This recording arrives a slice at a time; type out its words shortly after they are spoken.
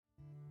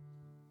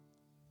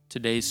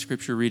Today's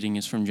scripture reading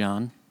is from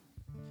John,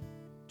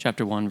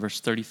 chapter 1, verse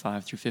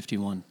 35 through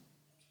 51.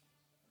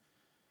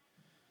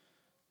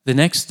 The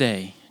next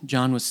day,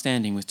 John was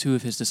standing with two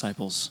of his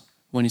disciples.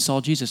 When he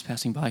saw Jesus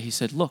passing by, he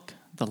said, "Look,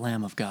 the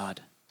Lamb of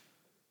God."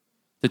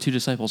 The two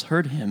disciples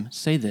heard him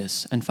say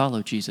this and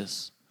followed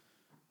Jesus.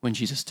 When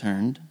Jesus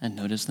turned and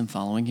noticed them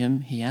following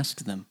him, he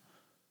asked them,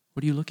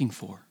 "What are you looking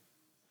for?"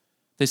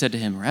 They said to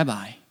him,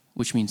 "Rabbi,"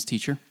 which means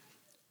teacher,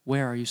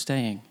 "where are you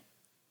staying?"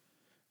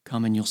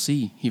 "Come and you'll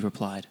see," he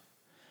replied.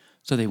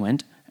 So they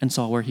went and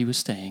saw where he was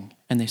staying,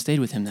 and they stayed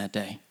with him that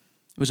day.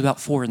 It was about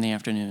 4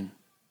 p.m.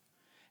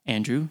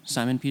 Andrew,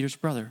 Simon Peter's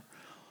brother,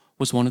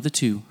 was one of the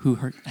two who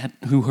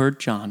heard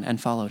John and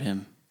followed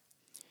him.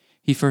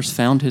 He first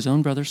found his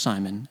own brother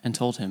Simon and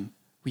told him,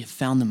 "We have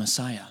found the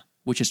Messiah,"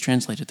 which is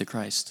translated the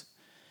Christ.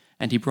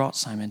 And he brought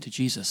Simon to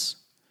Jesus.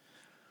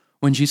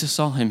 When Jesus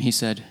saw him, he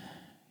said,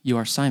 "You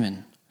are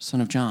Simon,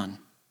 son of John.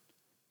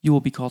 You will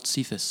be called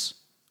Cephas,"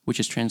 which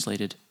is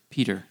translated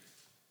Peter.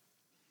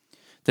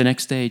 The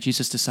next day,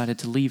 Jesus decided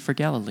to leave for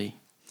Galilee.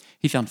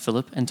 He found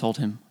Philip and told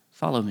him,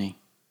 "Follow me."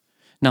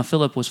 Now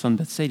Philip was from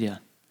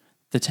Bethsaida,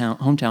 the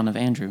hometown of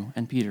Andrew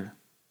and Peter.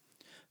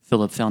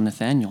 Philip found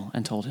Nathanael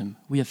and told him,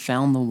 "We have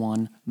found the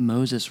one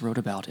Moses wrote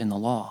about in the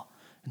law,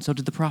 and so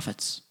did the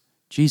prophets,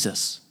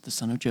 Jesus, the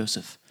son of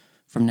Joseph,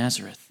 from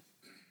Nazareth."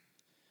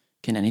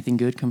 "Can anything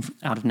good come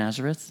out of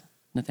Nazareth?"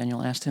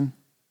 Nathanael asked him.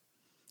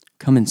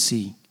 "Come and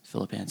see,"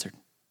 Philip answered.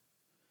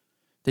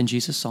 Then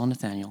Jesus saw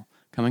Nathanael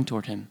coming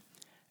toward him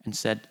and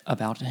said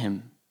about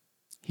him,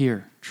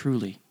 "Here,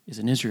 truly, is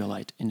an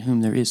Israelite in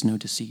whom there is no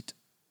deceit."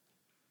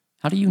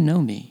 "How do you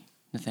know me?"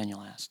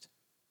 Nathanael asked.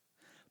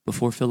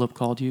 "Before Philip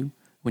called you,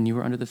 when you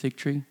were under the fig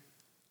tree,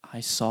 I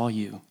saw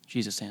you,"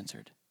 Jesus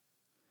answered.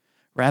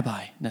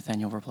 "Rabbi,"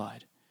 Nathanael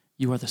replied,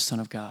 "you are the Son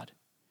of God.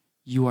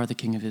 You are the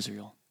King of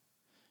Israel."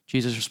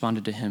 Jesus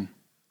responded to him,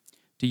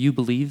 "Do you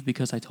believe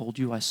because I told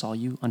you I saw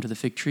you under the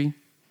fig tree?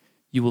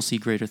 You will see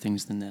greater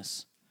things than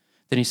this."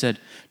 Then he said,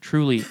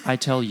 "Truly, I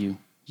tell you,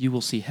 you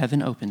will see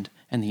heaven opened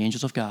and the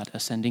angels of God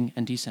ascending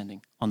and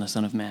descending on the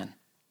Son of Man."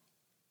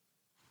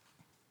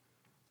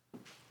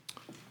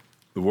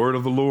 The word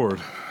of the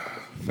Lord.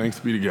 Thanks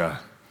be to God.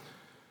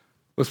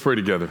 Let's pray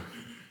together.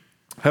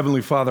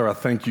 Heavenly Father, I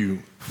thank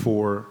you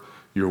for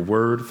your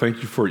word. Thank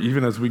you for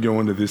even as we go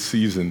into this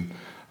season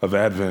of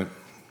Advent,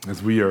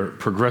 as we are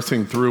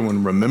progressing through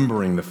and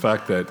remembering the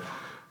fact that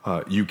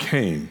you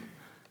came.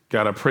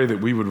 God, I pray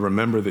that we would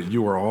remember that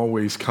you are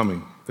always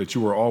coming, that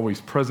you are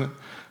always present,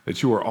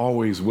 that you are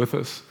always with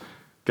us.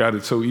 God,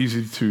 it's so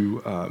easy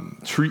to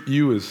treat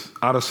you as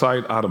out of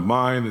sight, out of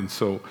mind. And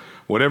so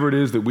whatever it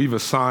is that we've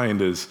assigned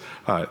as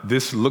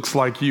this looks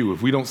like you,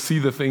 if we don't see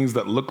the things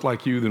that look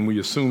like you, then we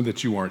assume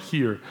that you aren't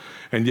here.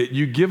 And yet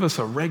you give us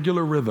a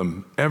regular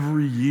rhythm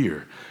every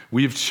year.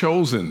 We have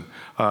chosen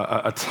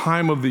a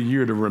time of the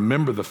year to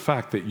remember the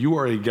fact that you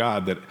are a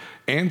God that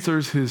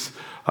answers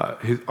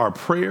our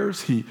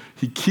prayers. He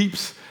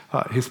keeps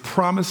his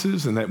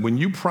promises, and that when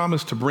you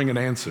promise to bring an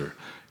answer,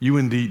 you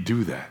indeed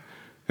do that.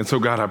 And so,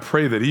 God, I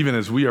pray that even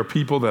as we are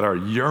people that are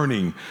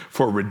yearning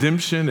for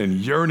redemption and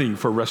yearning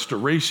for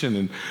restoration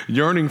and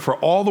yearning for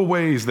all the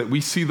ways that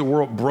we see the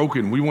world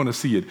broken, we want to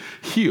see it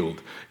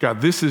healed.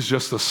 God, this is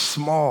just a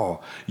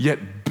small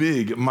yet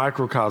big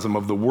microcosm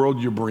of the world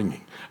you're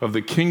bringing, of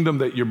the kingdom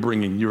that you're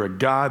bringing. You're a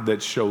God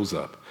that shows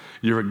up.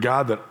 You're a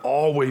God that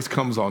always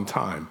comes on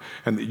time,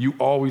 and that you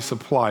always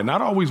supply,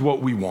 not always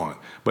what we want,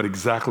 but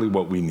exactly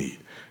what we need.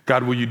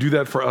 God, will you do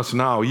that for us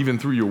now, even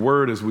through your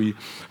word as we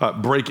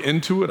break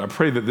into it? I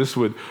pray that this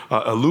would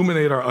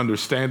illuminate our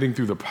understanding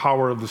through the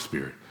power of the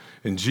Spirit.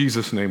 In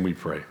Jesus' name we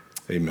pray.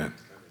 Amen.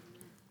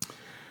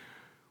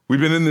 We've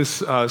been in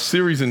this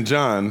series in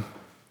John.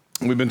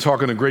 We've been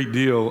talking a great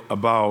deal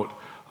about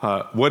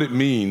what it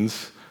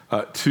means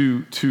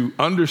to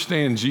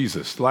understand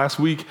Jesus. Last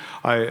week,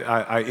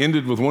 I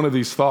ended with one of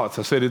these thoughts.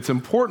 I said it's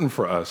important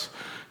for us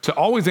to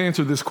always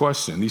answer this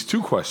question, these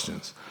two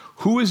questions.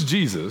 Who is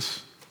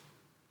Jesus?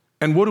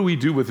 And what do we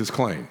do with his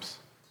claims?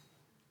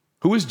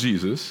 Who is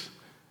Jesus,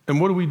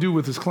 and what do we do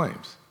with his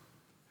claims?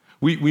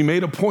 We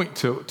made a point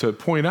to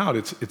point out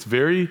it's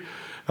very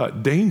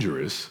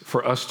dangerous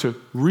for us to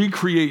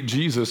recreate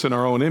Jesus in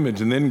our own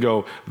image and then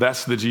go,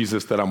 that's the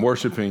Jesus that I'm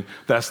worshiping,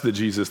 that's the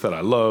Jesus that I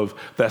love,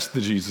 that's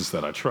the Jesus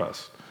that I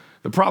trust.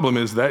 The problem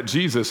is that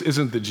Jesus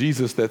isn't the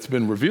Jesus that's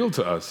been revealed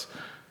to us.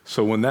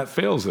 So when that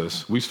fails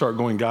us, we start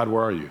going, God,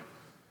 where are you?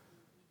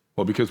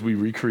 Well, because we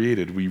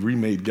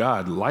remade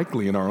God,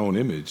 likely in our own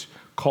image,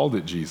 called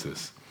it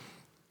Jesus.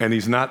 And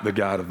he's not the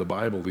God of the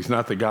Bible. He's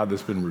not the God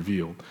that's been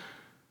revealed.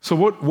 So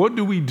what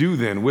do we do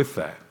then with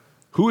that?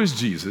 Who is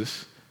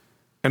Jesus,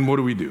 and what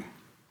do we do?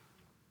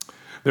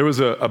 There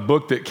was a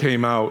book that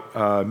came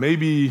out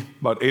maybe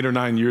about 8 or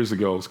 9 years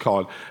ago. It's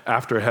called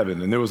After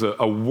Heaven. And there was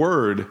a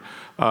word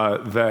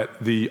that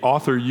the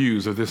author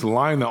used, or this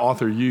line the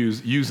author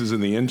uses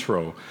in the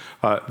intro,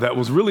 that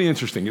was really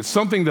interesting. It's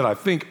something that I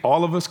think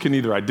all of us can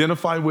either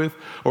identify with,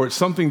 or it's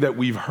something that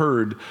we've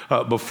heard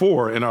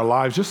before in our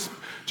lives,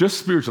 just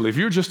spiritually. If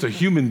you're just a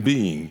human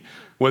being,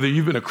 whether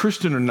you've been a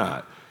Christian or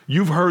not,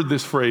 You've heard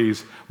this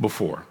phrase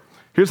before.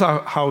 Here's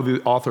how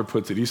the author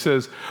puts it. He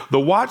says, the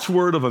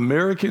watchword of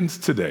Americans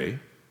today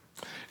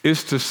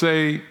is to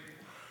say,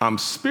 I'm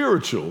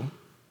spiritual,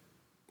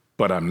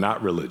 but I'm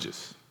not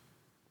religious.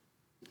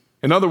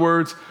 In other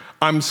words,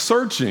 I'm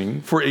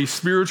searching for a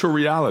spiritual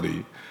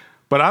reality,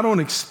 but I don't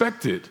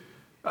expect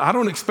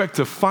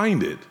to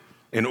find it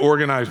in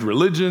organized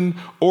religion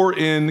or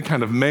in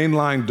kind of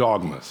mainline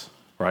dogmas,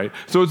 right?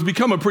 So it's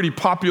become a pretty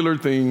popular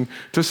thing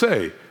to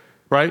say,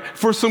 right?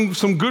 For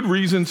some good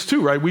reasons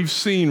too, right? We've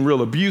seen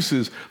real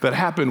abuses that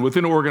happen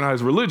within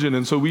organized religion,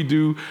 and so we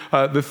do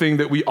the thing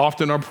that we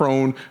often are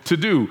prone to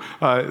do.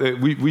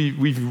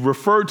 We've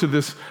referred to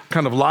this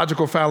kind of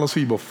logical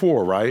fallacy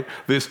before, right?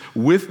 This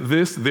with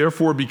this,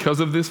 therefore because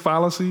of this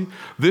fallacy.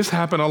 This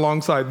happened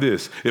alongside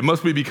this. It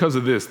must be because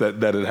of this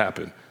that it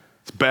happened.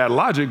 It's bad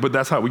logic, but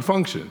that's how we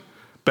function.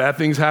 Bad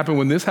things happen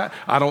when this happens.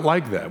 I don't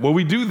like that. Well,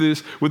 we do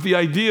this with the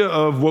idea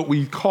of what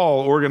we call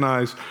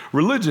organized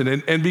religion.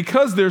 And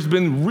because there's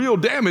been real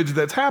damage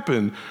that's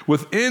happened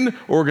within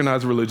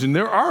organized religion,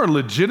 there are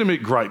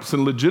legitimate gripes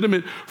and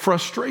legitimate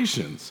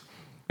frustrations.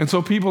 And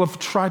so people have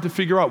tried to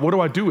figure out, what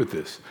do I do with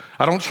this?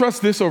 I don't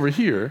trust this over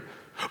here,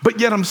 but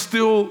yet I'm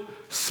still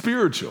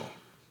spiritual.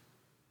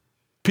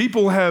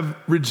 People have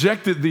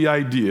rejected the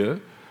idea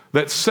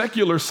that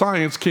secular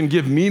science can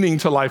give meaning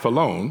to life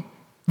alone.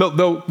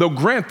 They'll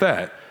grant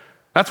that.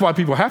 That's why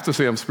people have to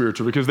say I'm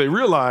spiritual, because they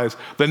realize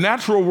the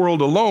natural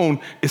world alone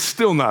is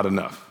still not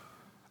enough.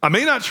 I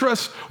may not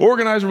trust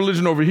organized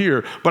religion over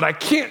here, but I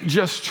can't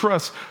just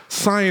trust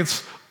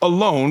science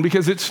alone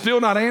because it's still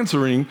not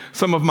answering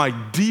some of my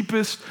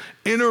deepest,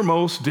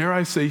 innermost, dare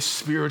I say,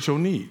 spiritual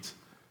needs.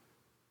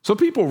 So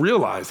people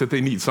realize that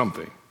they need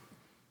something.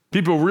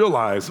 People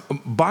realize,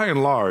 by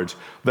and large,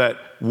 that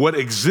what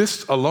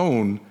exists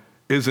alone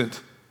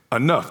isn't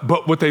enough.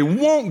 But what they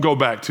won't go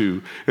back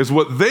to is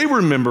what they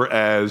remember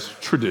as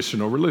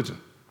traditional religion.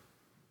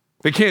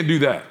 They can't do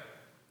that.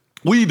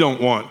 We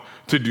don't want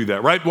to do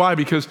that, right? Why?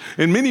 Because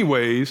in many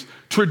ways,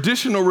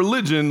 traditional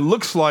religion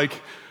looks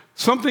like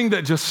something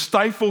that just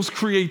stifles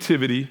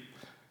creativity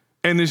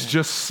and is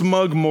just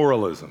smug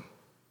moralism,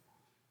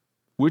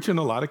 which in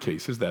a lot of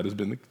cases that has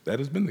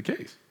been the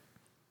case.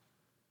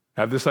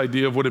 Have this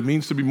idea of what it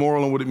means to be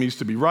moral and what it means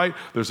to be right.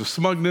 There's a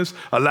smugness,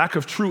 a lack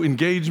of true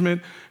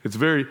engagement. It's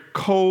very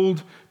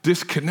cold,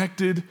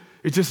 disconnected.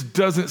 It just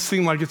doesn't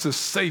seem like it's a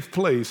safe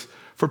place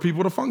for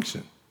people to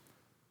function.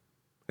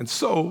 And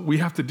so we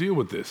have to deal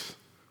with this.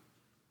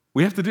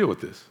 We have to deal with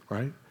this,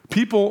 right?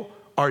 People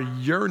are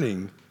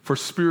yearning for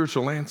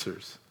spiritual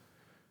answers.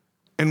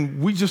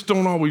 And we just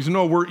don't always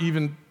know where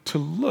even to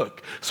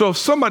look. So if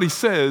somebody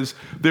says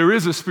there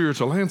is a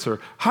spiritual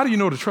answer, how do you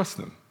know to trust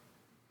them?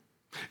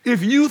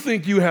 If you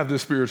think you have the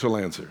spiritual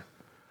answer,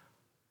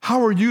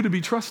 how are you to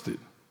be trusted?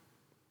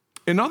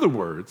 In other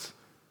words,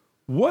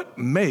 what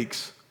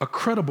makes a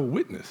credible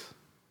witness?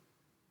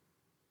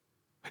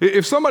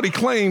 If somebody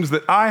claims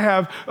that I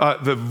have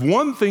the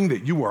one thing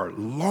that you are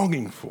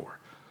longing for,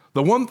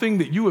 the one thing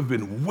that you have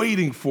been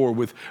waiting for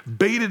with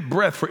bated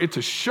breath for it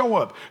to show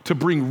up, to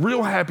bring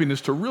real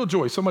happiness, to real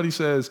joy, somebody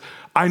says,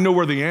 I know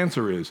where the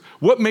answer is.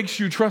 What makes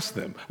you trust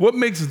them? What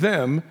makes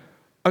them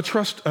a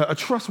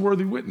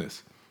trustworthy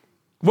witness?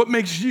 What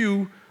makes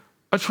you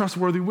a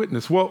trustworthy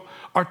witness? Well,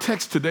 our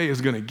text today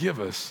is going to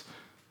give us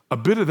a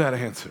bit of that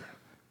answer.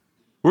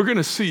 We're going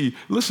to see,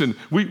 listen,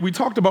 we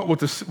talked about what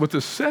the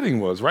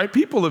setting was, right?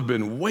 People have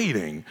been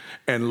waiting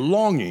and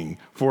longing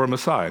for a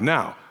Messiah.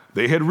 Now,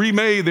 they had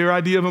remade their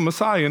idea of a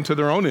Messiah into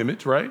their own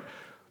image, right?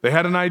 They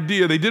had an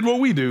idea. They did what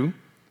we do.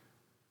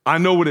 I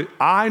know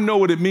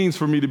what it means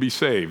for me to be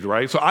saved,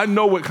 right? So I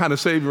know what kind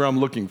of Savior I'm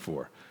looking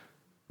for.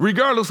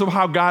 Regardless of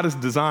how God is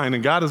designed,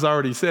 and God has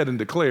already said and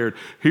declared,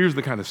 here's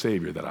the kind of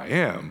Savior that I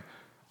am,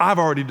 I've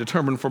already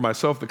determined for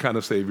myself the kind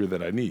of Savior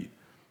that I need.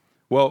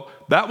 Well,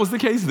 that was the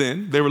case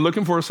then. They were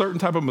looking for a certain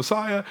type of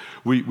Messiah.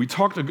 We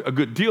talked a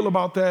good deal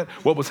about that,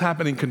 what was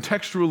happening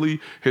contextually,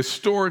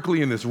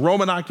 historically in this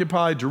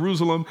Roman-occupied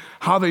Jerusalem,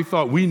 how they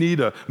thought we need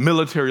a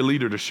military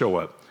leader to show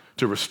up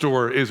to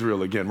restore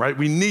Israel again, right?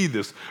 We need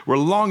this. We're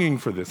longing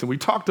for this. And we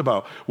talked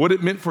about what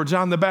it meant for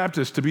John the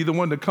Baptist to be the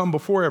one to come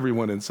before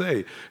everyone and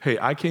say, hey,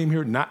 I came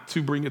here not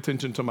to bring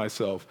attention to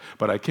myself,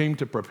 but I came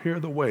to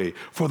prepare the way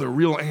for the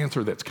real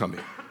answer that's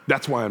coming.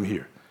 That's why I'm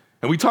here.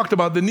 And we talked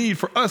about the need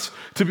for us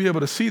to be able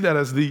to see that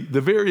as the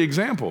very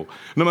example.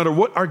 No matter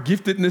what our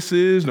giftedness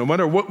is, no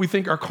matter what we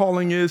think our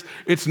calling is,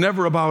 it's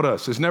never about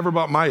us. It's never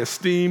about my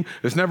esteem.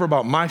 It's never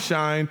about my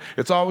shine.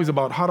 It's always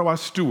about how do I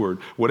steward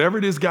whatever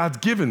it is God's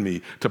given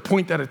me to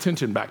point that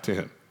attention back to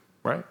him,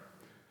 right?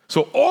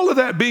 So all of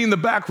that being the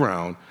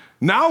background,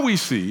 now we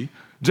see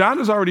John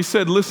has already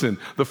said, listen,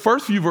 the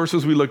first few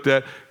verses we looked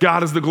at,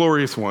 God is the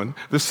glorious one.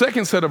 The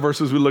second set of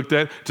verses we looked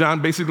at,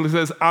 John basically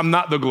says, I'm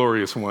not the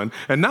glorious one.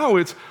 And now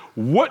it's,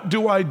 what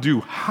do I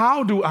do?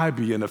 How do I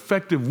be an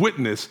effective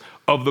witness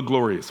of the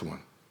glorious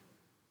one?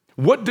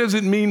 What does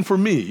it mean for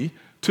me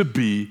to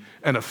be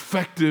an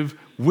effective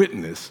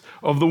witness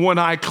of the one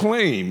I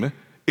claim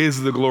is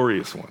the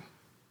glorious one?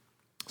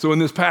 So in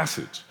this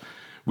passage,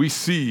 we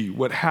see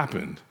what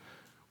happened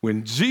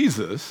when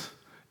Jesus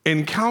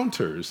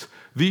encounters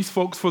these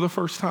folks for the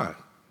first time.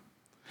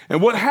 And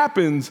what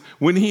happens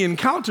when he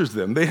encounters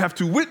them? They have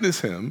to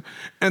witness him,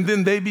 and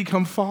then they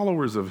become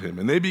followers of him,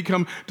 and they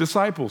become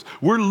disciples.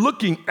 We're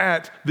looking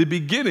at the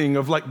beginning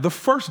of like the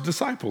first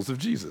disciples of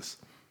Jesus.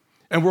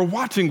 And we're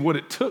watching what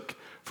it took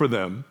for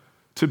them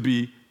to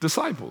be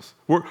disciples.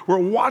 We're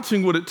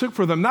watching what it took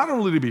for them not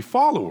only to be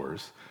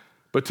followers,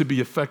 but to be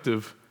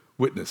effective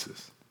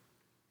witnesses.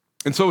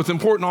 And so it's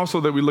important also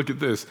that we look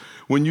at this.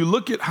 When you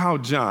look at how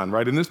John,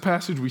 right, in this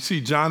passage, we see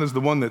John is the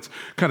one that's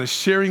kind of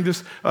sharing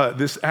this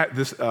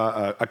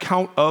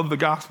account of the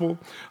gospel.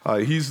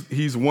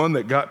 He's one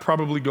that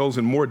probably goes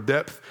in more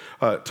depth,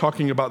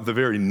 talking about the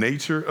very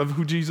nature of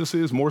who Jesus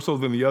is, more so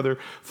than the other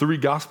three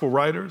gospel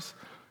writers.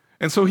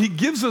 And so he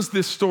gives us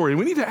this story, and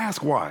we need to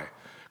ask why.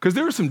 Because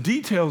there are some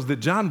details that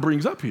John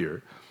brings up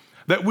here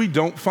that we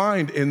don't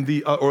find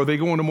in or they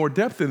go into more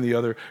depth in the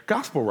other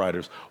gospel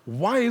writers.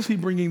 Why is he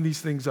bringing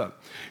these things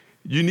up?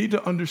 You need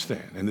to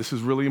understand, and this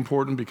is really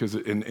important because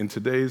in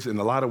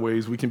a lot of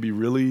ways, we can be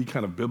really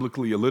kind of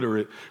biblically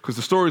illiterate because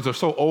the stories are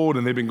so old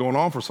and they've been going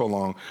on for so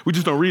long, we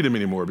just don't read them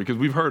anymore because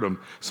we've heard them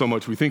so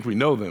much, we think we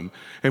know them.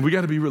 And we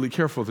got to be really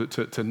careful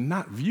to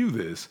not view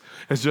this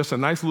as just a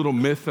nice little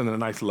myth and a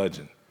nice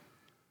legend.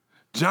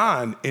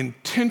 John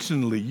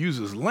intentionally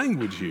uses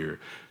language here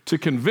to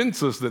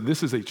convince us that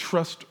this is a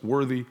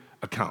trustworthy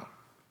account.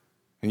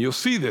 And you'll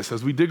see this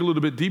as we dig a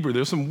little bit deeper.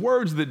 There's some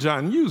words that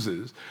John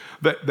uses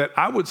that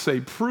I would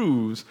say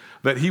proves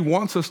that he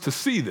wants us to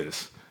see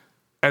this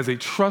as a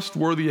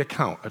trustworthy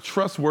account, a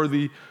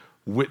trustworthy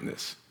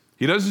witness.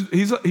 He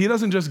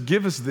doesn't just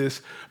give us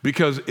this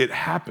because it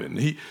happened.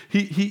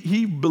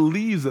 He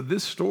believes that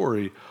this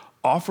story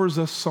offers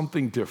us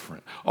something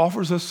different,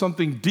 offers us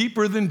something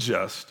deeper than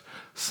just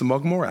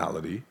smug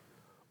morality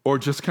or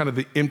just kind of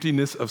the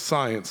emptiness of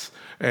science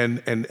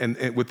and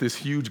with this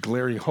huge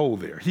glaring hole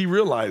there. He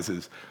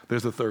realizes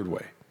there's a third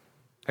way,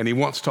 and he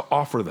wants to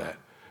offer that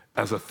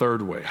as a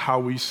third way, how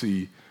we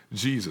see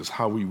Jesus,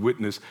 how we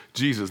witness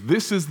Jesus.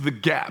 This is the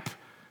gap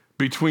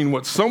between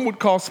what some would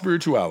call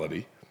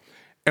spirituality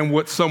and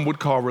what some would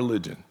call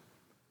religion.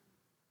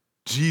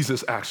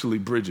 Jesus actually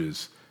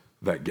bridges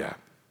that gap.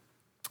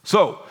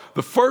 So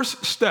the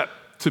first step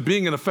to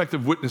being an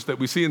effective witness that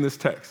we see in this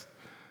text,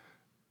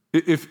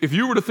 if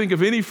you were to think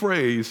of any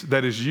phrase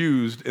that is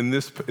used in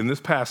this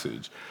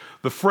passage,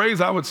 the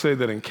phrase I would say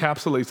that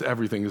encapsulates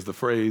everything is the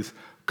phrase,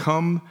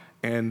 come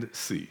and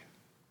see.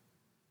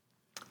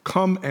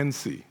 Come and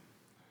see.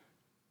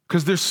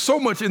 Because there's so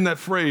much in that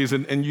phrase,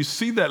 and you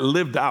see that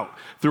lived out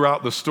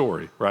throughout the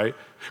story, right?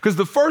 Because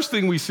the first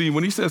thing we see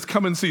when he says,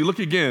 come and see, look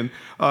again,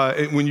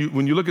 when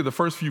you look at the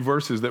first few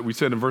verses that we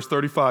said in verse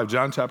 35,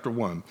 John chapter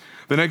 1.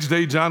 The next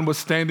day, John was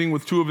standing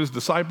with two of his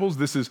disciples.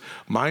 This is,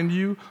 mind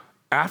you,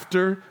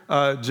 after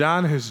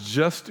John has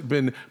just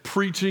been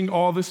preaching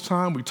all this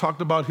time. We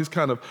talked about his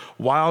kind of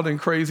wild and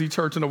crazy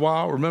church in a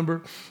while,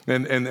 remember?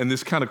 And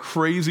this kind of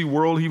crazy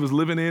world he was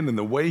living in and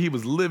the way he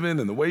was living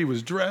and the way he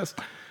was dressed.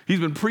 He's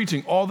been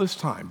preaching all this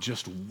time,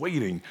 just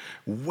waiting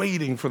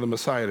for the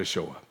Messiah to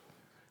show up.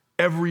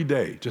 Every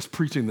day, just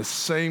preaching the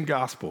same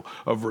gospel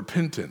of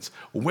repentance,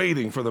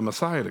 waiting for the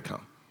Messiah to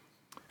come.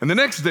 And the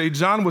next day,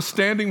 John was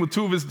standing with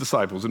two of his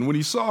disciples, and when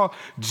he saw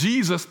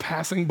Jesus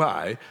passing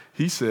by,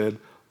 he said,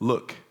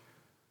 look,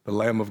 the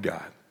Lamb of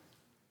God.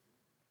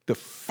 The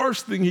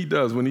first thing he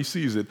does when he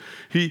sees it,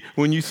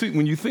 when you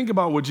think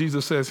about what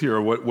Jesus says here,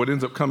 or what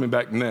ends up coming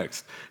back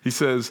next, he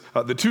says,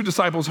 the two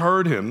disciples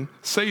heard him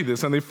say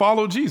this, and they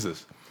followed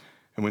Jesus.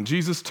 And when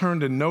Jesus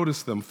turned and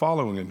noticed them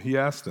following him, he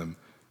asked them,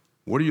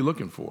 what are you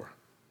looking for?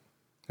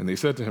 And they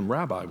said to him,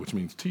 Rabbi, which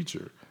means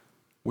teacher,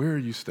 where are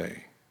you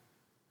staying?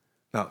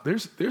 Now,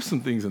 there's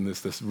some things in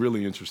this that's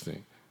really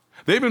interesting.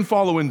 They've been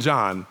following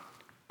John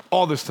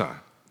all this time.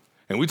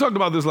 And we talked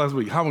about this last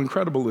week, how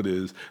incredible it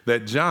is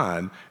that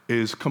John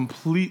is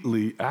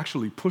completely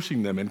actually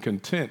pushing them and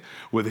content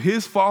with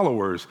his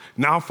followers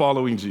now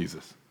following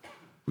Jesus.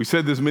 We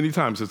said this many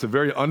times. It's a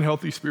very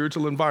unhealthy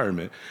spiritual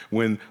environment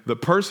when the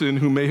person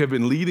who may have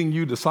been leading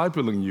you,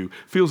 discipling you,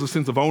 feels a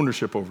sense of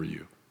ownership over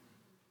you.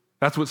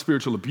 That's what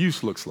spiritual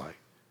abuse looks like.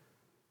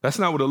 That's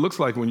not what it looks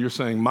like when you're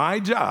saying, my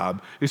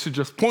job is to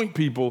just point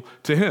people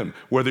to him,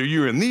 whether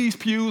you're in these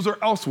pews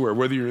or elsewhere,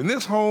 whether you're in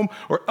this home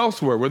or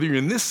elsewhere, whether you're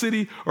in this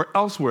city or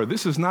elsewhere.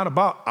 This is not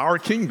about our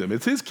kingdom.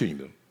 It's his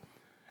kingdom.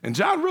 And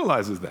John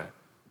realizes that.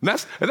 And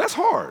that's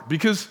hard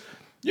because,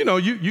 you know,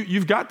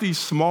 you've got these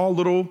small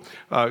little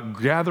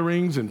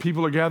gatherings and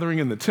people are gathering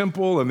in the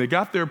temple and they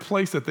got their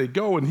place that they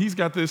go and he's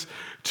got this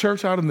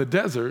church out in the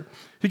desert.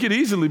 He could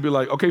easily be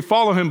like, okay,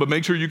 follow him, but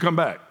make sure you come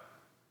back.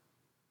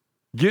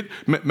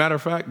 Matter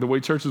of fact, the way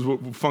churches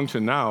will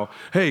function now,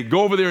 hey,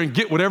 go over there and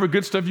get whatever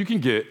good stuff you can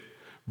get,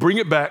 bring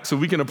it back so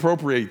we can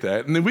appropriate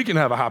that, and then we can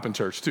have a hopping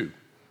church too.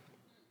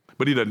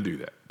 But he doesn't do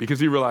that because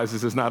he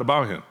realizes it's not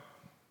about him.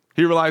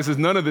 He realizes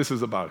none of this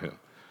is about him.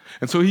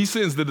 And so he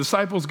sends the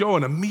disciples go,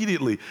 and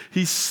immediately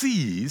he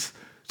sees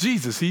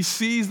Jesus. He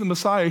sees the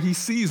Messiah. He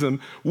sees him,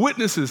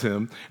 witnesses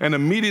him, and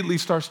immediately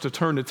starts to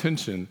turn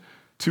attention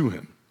to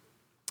him.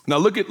 Now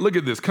look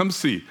at this, come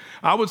see.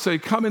 I would say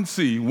come and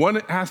see.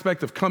 One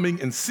aspect of coming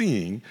and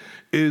seeing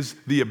is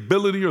the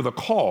ability or the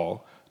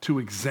call to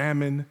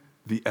examine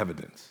the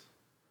evidence.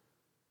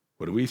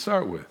 What do we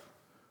start with?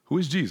 Who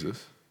is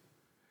Jesus?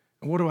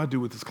 And what do I do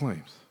with his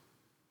claims?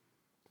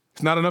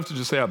 It's not enough to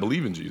just say I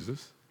believe in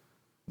Jesus.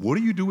 What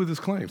do you do with his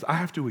claims? I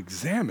have to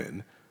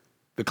examine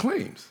the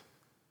claims.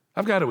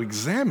 I've got to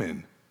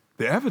examine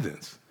the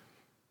evidence.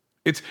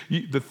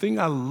 The thing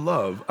I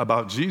love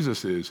about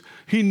Jesus is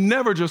he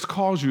never just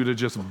calls you to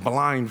just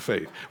blind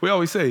faith. We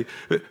always say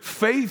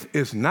faith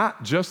is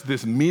not just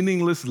this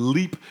meaningless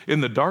leap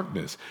in the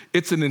darkness.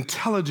 It's an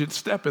intelligent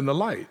step in the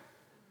light.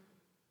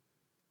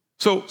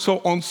 So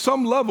on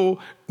some level,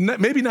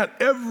 maybe not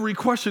every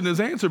question is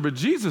answered, but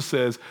Jesus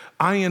says,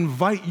 I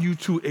invite you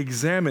to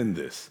examine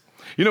this.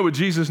 You know what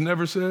Jesus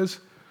never says?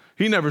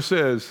 He never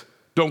says,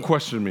 don't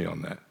question me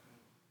on that.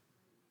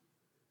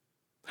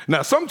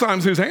 Now,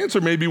 sometimes his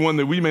answer may be one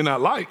that we may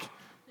not like.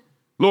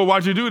 Lord,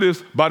 why'd you do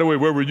this? By the way,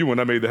 where were you when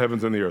I made the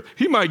heavens and the earth?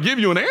 He might give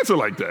you an answer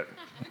like that.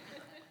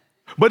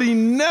 But he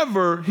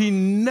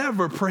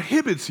never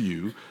prohibits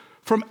you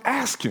from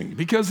asking,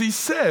 because he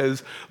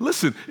says,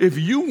 listen, if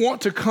you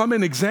want to come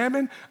and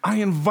examine, I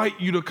invite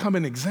you to come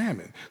and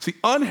examine. See,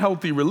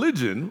 unhealthy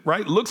religion,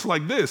 right, looks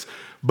like this.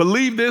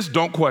 Believe this,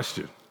 don't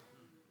question.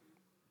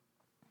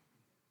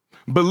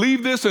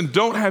 Believe this and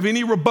don't have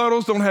any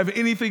rebuttals, don't have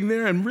anything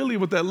there. And really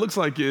what that looks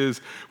like is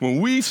when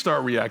we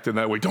start reacting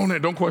that way,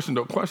 don't question,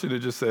 it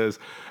just says,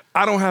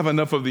 I don't have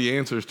enough of the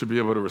answers to be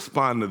able to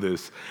respond to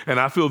this. And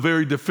I feel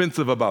very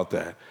defensive about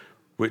that,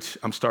 which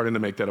I'm starting to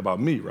make that about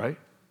me, right?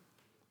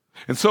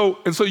 And so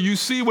you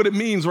see what it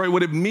means, right?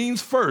 What it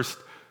means first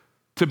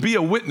to be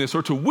a witness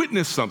or to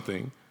witness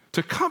something,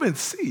 to come and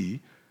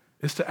see,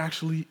 is to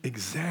actually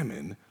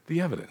examine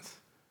the evidence.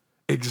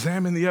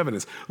 Examine the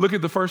evidence. Look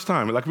at the first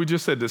time. Like we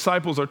just said,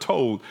 disciples are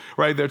told,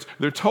 right?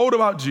 They're told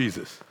about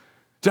Jesus.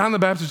 John the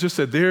Baptist just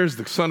said, there's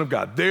the Son of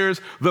God.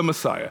 There's the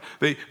Messiah.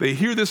 They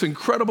hear this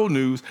incredible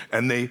news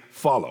and they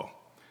follow.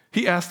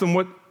 He asked them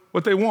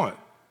what they want.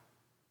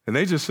 And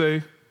they just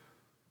say,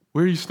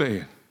 where are you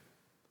staying?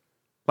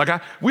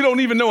 We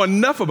don't even know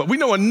enough we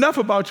know enough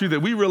about you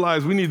that we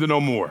realize we need to know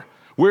more.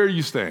 Where are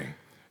you staying?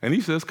 And he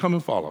says, come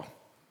and follow.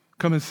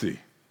 Come and see.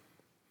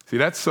 See,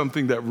 that's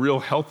something that real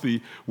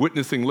healthy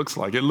witnessing looks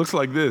like. It looks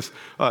like this.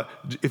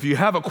 If you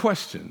have a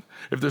question,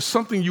 if there's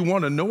something you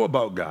want to know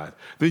about God,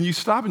 then you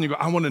stop and you go,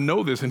 I want to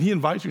know this. And he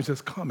invites you and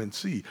says, come and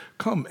see,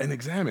 come and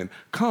examine,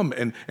 come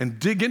and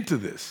dig into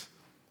this.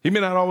 He may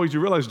not always, you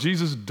realize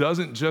Jesus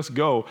doesn't just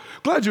go,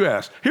 glad you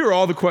asked. Here are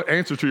all the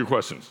answers to your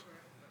questions.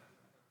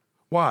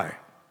 Why?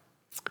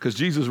 Because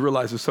Jesus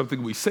realizes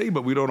something we say,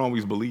 but we don't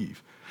always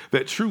believe.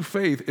 That true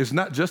faith is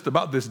not just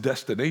about this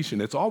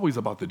destination. It's always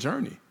about the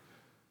journey.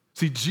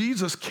 See,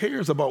 Jesus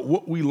cares about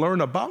what we learn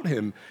about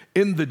him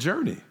in the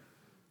journey.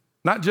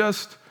 Not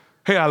just,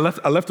 hey, I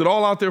left it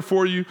all out there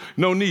for you,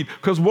 no need.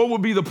 Because what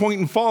would be the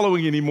point in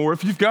following anymore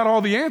if you've got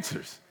all the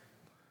answers?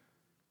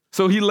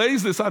 So he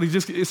lays this out.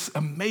 It's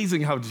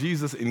amazing how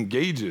Jesus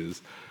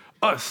engages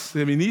us.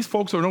 I mean, these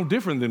folks are no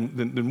different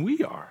than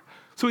we are.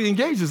 So he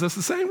engages us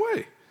the same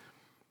way.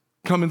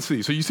 Come and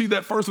see. So you see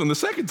that first one. The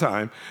second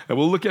time, and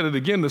we'll look at it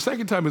again, the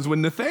second time is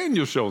when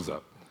Nathanael shows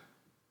up.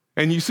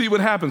 And you see what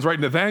happens, right?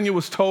 Nathanael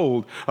was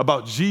told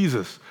about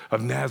Jesus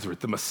of Nazareth,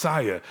 the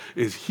Messiah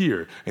is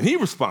here. And he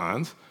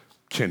responds,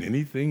 can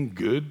anything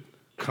good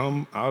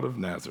come out of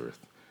Nazareth?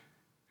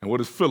 And what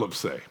does Philip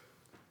say?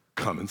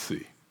 Come and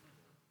see.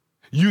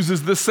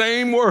 Uses the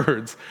same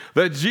words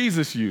that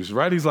Jesus used,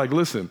 right? He's like,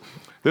 listen,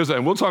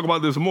 and we'll talk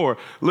about this more.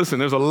 Listen,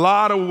 there's a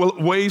lot of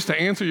ways to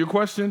answer your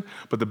question,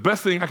 but the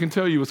best thing I can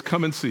tell you is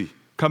come and see,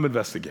 come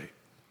investigate.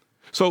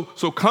 So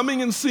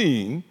coming and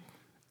seeing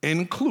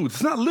includes,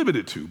 it's not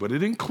limited to, but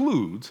it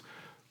includes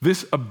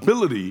this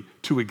ability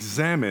to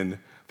examine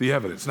the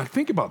evidence. Now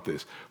think about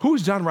this. Who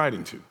is John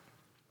writing to?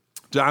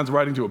 John's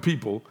writing to a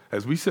people,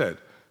 as we said,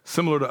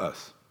 similar to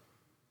us.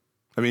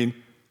 I mean,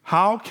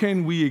 how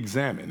can we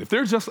examine? If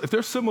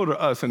they're similar to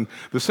us and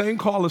the same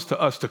call is to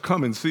us to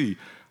come and see,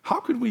 how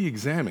could we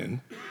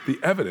examine the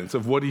evidence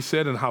of what he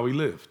said and how he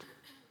lived?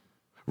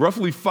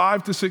 Roughly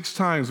 5 to 6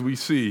 times we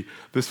see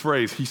this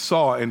phrase, he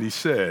saw and he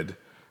said,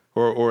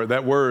 or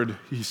that word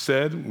he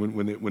said,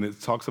 when it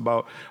talks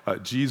about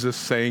Jesus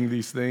saying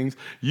these things,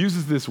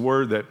 uses this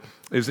word that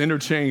is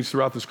interchanged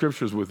throughout the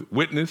scriptures with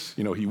witness.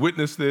 You know, he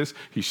witnessed this,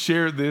 he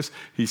shared this,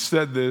 he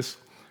said this.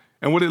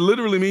 And what it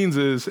literally means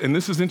is, and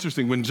this is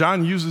interesting, when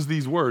John uses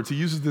these words, he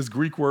uses this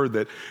Greek word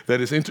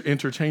that is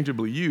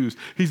interchangeably used.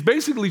 He's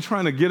basically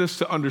trying to get us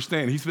to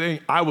understand. He's saying,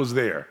 I was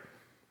there.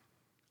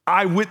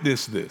 I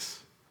witnessed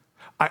this.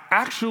 I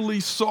actually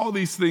saw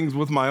these things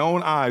with my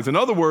own eyes. In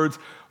other words,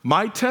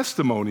 my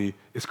testimony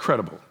is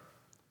credible.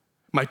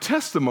 My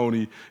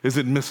testimony is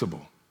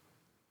admissible.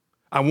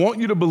 I want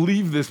you to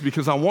believe this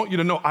because I want you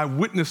to know I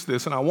witnessed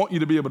this, and I want you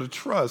to be able to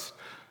trust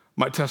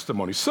my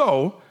testimony.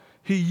 So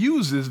he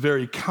uses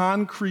very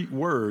concrete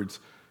words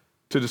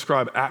to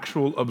describe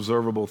actual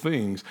observable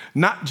things,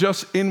 not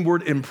just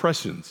inward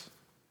impressions.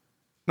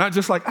 Not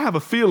just like, I have a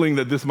feeling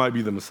that this might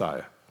be the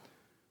Messiah.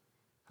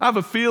 I have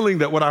a feeling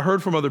that what I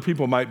heard from other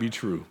people might be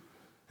true,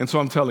 and so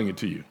I'm telling it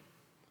to you.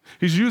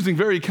 He's using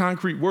very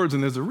concrete words,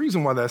 and there's a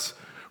reason why that's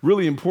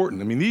really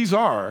important. I mean, these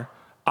are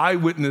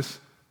eyewitness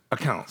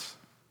accounts.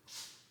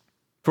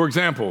 For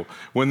example,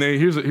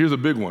 here's a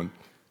big one.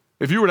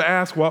 If you were to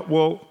ask,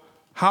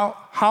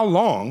 how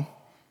long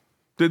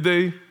did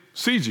they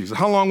see Jesus?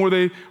 How long were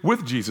they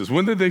with Jesus?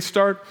 When did they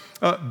start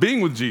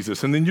being with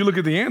Jesus? And then you look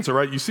at the answer,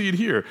 right? You see it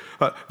here.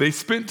 They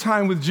spent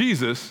time with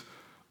Jesus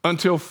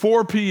until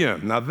 4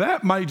 p.m. Now,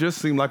 that might just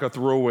seem like a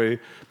throwaway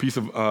piece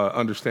of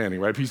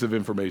understanding, right? Piece of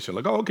information.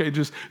 Like, okay,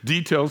 just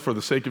details for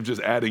the sake of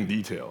just adding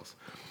details.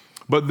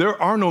 But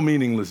there are no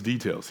meaningless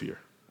details here.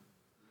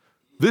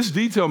 This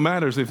detail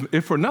matters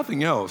if for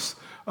nothing else.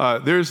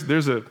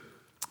 There's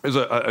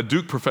a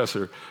Duke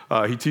professor.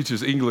 He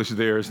teaches English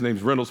there. His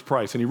name's Reynolds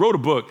Price, and he wrote a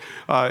book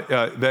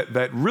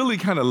that really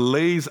kind of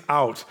lays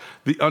out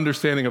the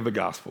understanding of the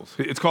Gospels.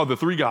 It's called The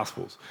Three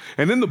Gospels.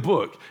 And in the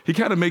book, he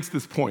kind of makes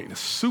this point.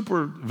 It's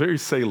very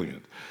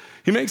salient.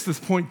 He makes this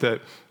point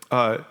that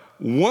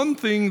one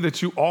thing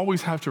that you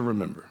always have to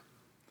remember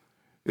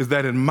is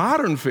that in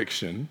modern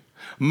fiction,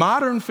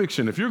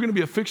 if you're going to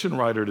be a fiction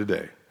writer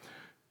today,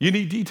 you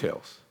need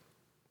details.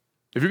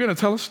 If you're going to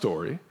tell a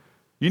story,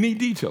 you need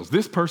details.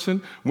 This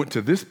person went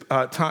to this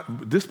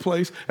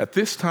place at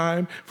this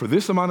time for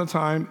this amount of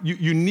time.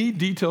 You need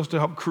details to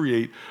help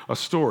create a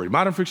story.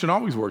 Modern fiction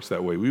always works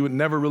that way. We would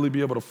never really be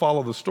able to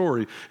follow the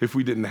story if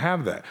we didn't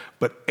have that.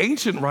 But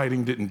ancient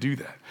writing didn't do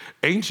that.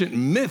 Ancient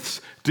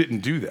myths didn't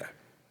do that.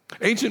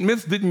 Ancient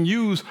myths didn't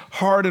use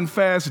hard and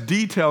fast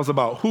details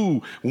about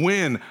who,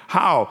 when,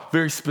 how,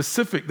 very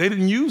specific. They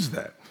didn't use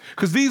that.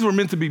 Because these were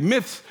meant to be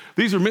myths.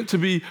 These were meant to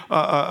be,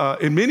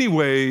 in many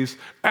ways,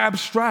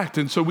 abstract.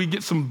 And so we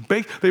get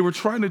they were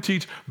trying to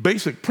teach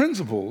basic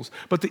principles,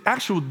 but the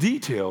actual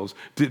details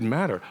didn't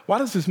matter. Why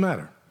does this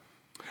matter?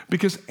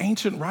 Because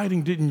ancient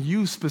writing didn't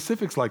use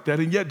specifics like that,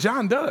 and yet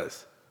John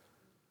does.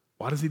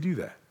 Why does he do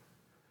that?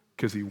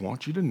 Because he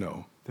wants you to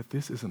know that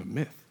this isn't a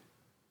myth.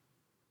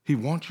 He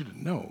wants you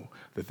to know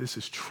that this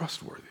is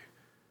trustworthy.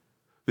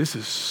 This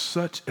is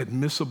such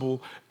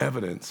admissible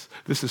evidence.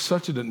 This is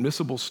such an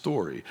admissible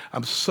story.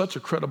 I'm such a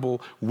credible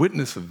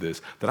witness of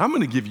this that I'm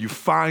going to give you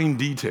fine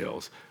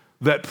details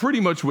that pretty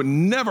much would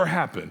never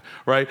happen,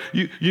 right?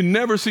 You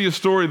never see a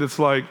story that's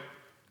like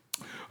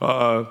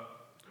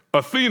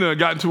Athena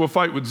got into a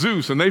fight with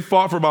Zeus and they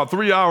fought for about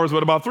 3 hours,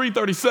 but about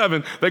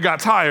 3:37, they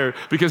got tired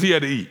because he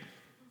had to eat.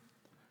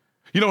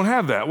 You don't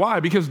have that. Why?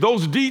 Because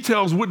those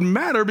details wouldn't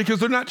matter because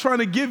they're not trying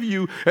to give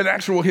you an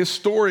actual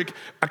historic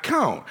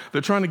account.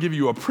 They're trying to give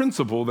you a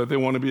principle that they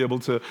want to be able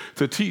to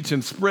teach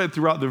and spread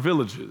throughout their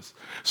villages.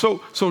 So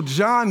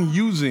John,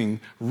 using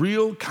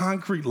real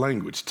concrete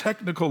language,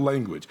 technical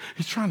language,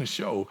 he's trying to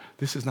show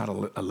this is not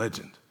a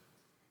legend.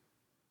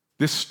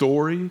 This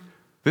story,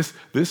 this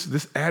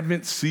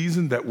Advent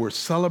season that we're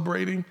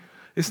celebrating,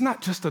 it's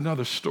not just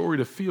another story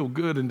to feel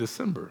good in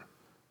December.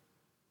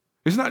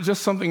 It's not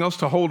just something else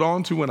to hold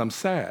on to when I'm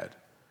sad.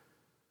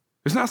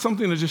 It's not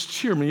something to just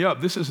cheer me up.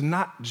 This is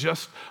not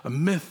just a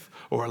myth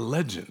or a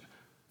legend.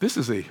 This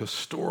is a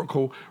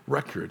historical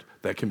record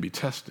that can be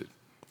tested.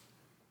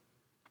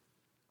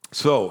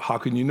 So, how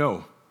can you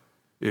know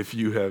if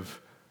you have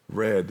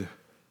read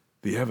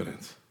the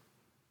evidence?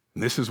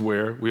 And this is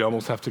where we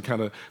almost have to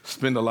kind of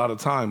spend a lot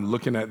of time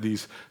looking at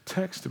these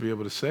texts to be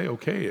able to say,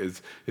 okay,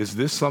 is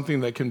this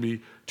something that can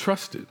be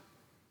trusted?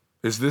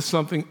 Is this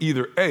something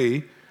either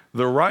A,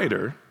 the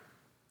writer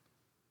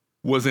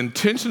was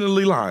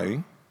intentionally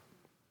lying,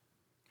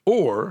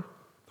 or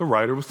the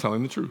writer was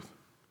telling the truth?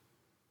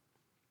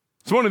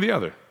 It's one or the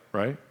other,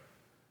 right?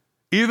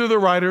 Either the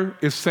writer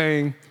is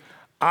saying,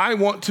 I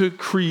want to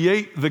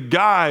create the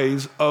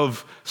guise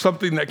of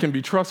something that can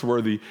be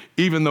trustworthy,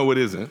 even though it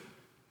isn't,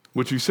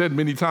 which we said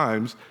many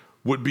times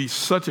would be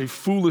such a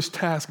foolish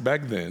task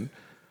back then,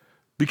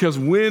 because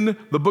when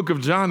the book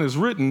of John is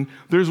written,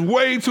 there's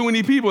way too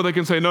many people that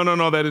can say, no,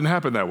 that didn't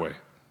happen that way.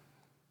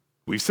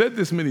 We've said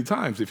this many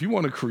times. If you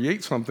want to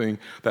create something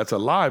that's a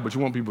lie, but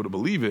you want people to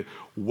believe it,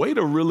 wait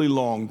a really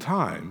long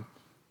time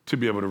to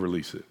be able to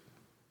release it.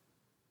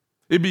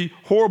 It'd be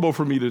horrible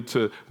for me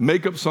to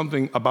make up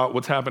something about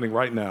what's happening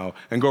right now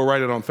and go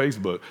write it on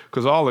Facebook,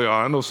 because all of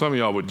y'all, I know some of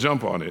y'all would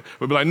jump on it.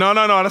 Would be like, no,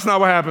 that's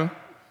not what happened.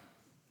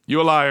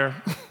 You're a liar.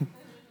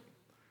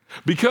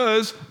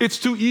 Because it's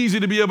too easy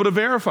to be able to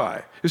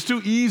verify. It's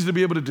too easy to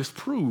be able to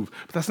disprove,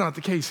 but that's not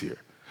the case here.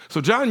 So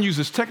John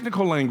uses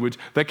technical language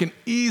that can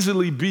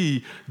easily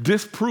be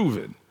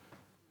disproven,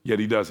 yet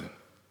he doesn't,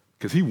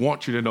 because he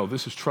wants you to know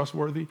this is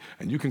trustworthy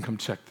and you can come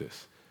check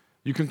this.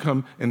 You can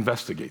come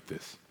investigate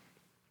this.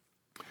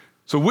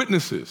 So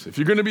witnesses, if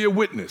you're going to be a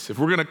witness, if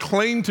we're going to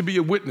claim to be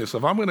a witness,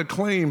 if I'm going to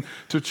claim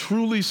to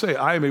truly say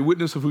I am a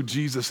witness of who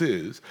Jesus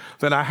is,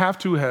 then I have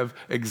to have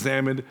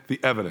examined the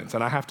evidence,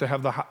 and I have to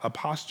have a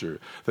posture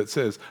that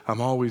says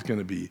I'm always going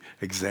to be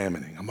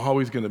examining. I'm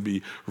always going to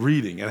be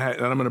reading, and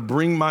I'm going to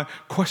bring my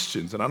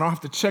questions, and I don't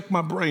have to check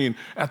my brain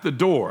at the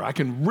door. I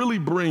can really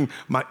bring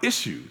my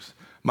issues,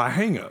 my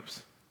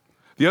hang-ups.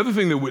 The other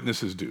thing that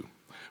witnesses do,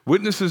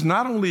 witnesses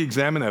not only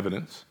examine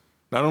evidence,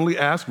 Not only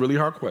ask really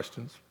hard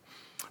questions,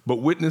 but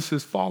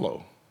witnesses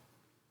follow.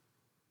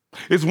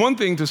 It's one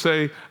thing to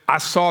say, I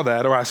saw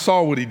that, or I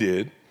saw what he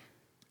did,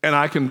 and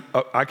I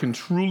can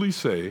truly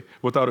say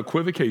without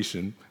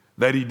equivocation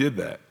that he did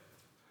that.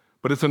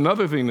 But it's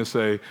another thing to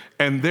say,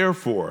 and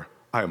therefore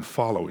I am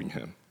following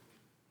him.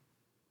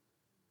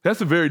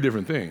 That's a very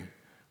different thing,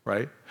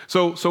 right?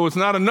 So it's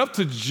not enough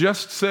to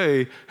just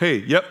say, hey,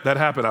 yep, that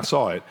happened, I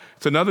saw it.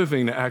 It's another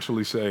thing to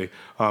actually say,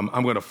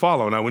 I'm going to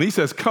follow. Now, when he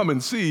says come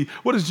and see,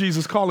 what is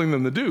Jesus calling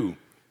them to do?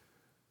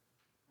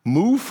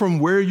 Move from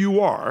where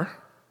you are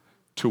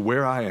to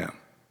where I am.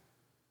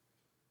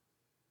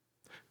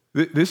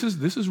 This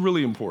is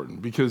really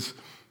important because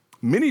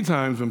many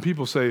times when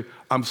people say,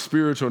 I'm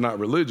spiritual, not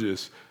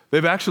religious,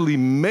 they've actually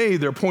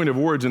made their point of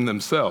origin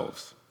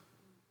themselves.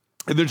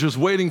 And they're just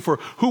waiting for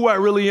who I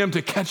really am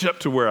to catch up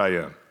to where I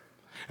am.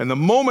 And the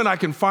moment I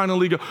can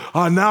finally go,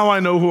 now I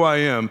know who I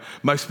am,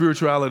 my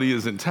spirituality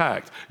is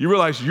intact. You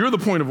realize you're the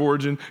point of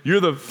origin, you're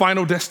the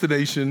final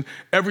destination,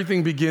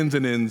 everything begins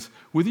and ends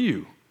with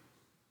you.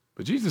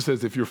 But Jesus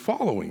says, if you're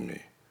following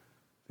me,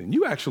 then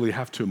you actually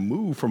have to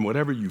move from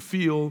whatever you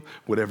feel,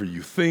 whatever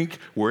you think,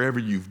 wherever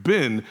you've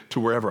been, to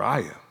wherever I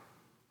am.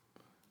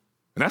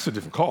 And that's a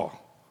different call.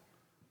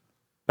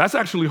 That's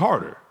actually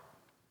harder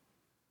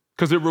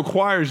because it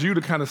requires you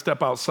to kind of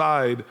step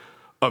outside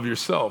of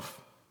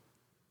yourself.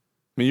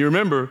 I mean, you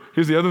remember,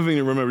 here's the other thing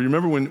you remember. You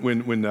remember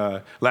when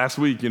last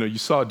week, you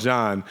saw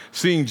John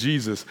seeing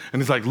Jesus,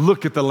 and he's like,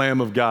 look at the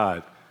Lamb of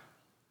God.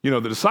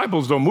 The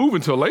disciples don't move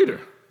until later.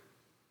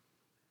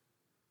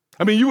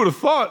 I mean, you would have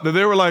thought that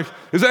they were like,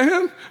 is that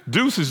him?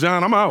 Deuces,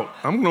 John, I'm out.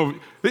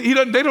 They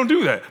don't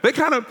do that. They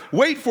kind of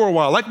wait for a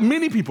while, like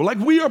many people, like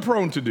we are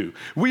prone to do.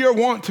 We are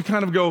wont to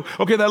kind of go,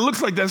 okay, that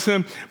looks like that's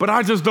him, but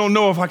I just don't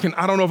know if I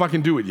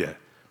can do it yet.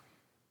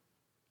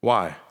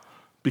 Why?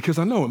 Because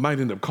I know it might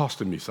end up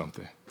costing me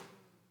something.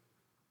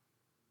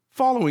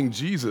 Following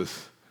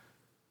Jesus,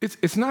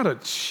 it's not a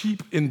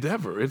cheap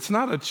endeavor. It's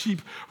not a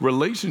cheap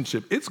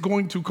relationship. It's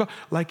going to cost,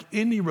 like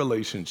any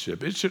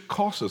relationship, it should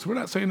cost us. We're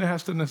not saying it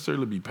has to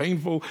necessarily be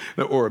painful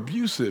or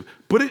abusive,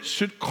 but it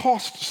should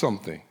cost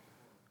something.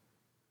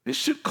 It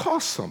should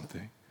cost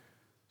something.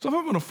 So if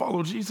I'm going to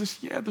follow Jesus,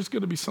 there's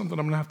going to be something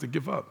I'm going to have to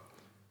give up.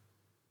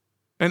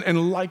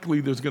 And likely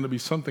there's going to be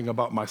something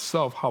about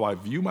myself, how I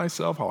view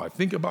myself, how I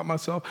think about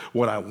myself,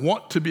 what I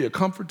want to be a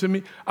comfort to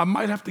me. I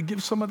might have to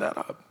give some of that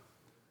up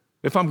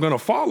if I'm going to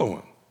follow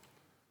him.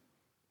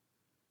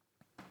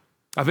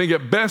 I think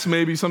at best,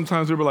 maybe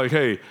sometimes they'll be like,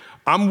 hey,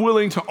 I'm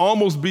willing to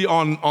almost be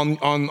on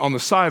the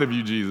side of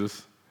you,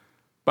 Jesus,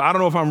 but I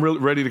don't know if I'm really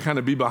ready to kind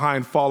of be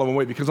behind, follow and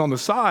wait, because on the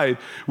side,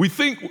 we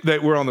think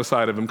that we're on the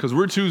side of him because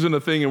we're choosing a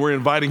thing and we're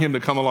inviting him to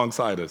come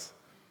alongside us.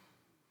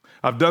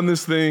 I've done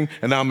this thing,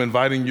 and now I'm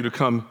inviting you to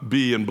come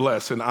be and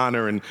bless and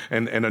honor and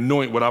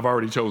anoint what I've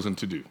already chosen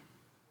to do.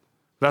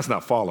 That's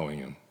not following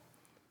him.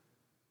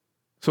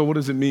 So what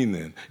does it mean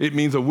then? It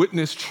means a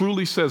witness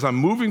truly says, I'm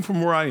moving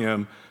from where I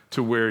am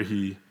to where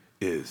he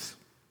is.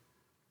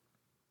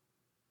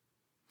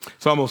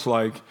 It's almost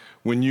like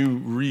when you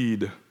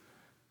read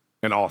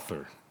an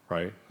author,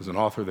 right? There's an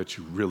author that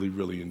you really,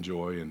 really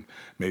enjoy, and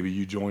maybe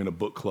you join a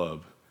book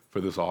club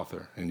for this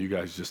author, and you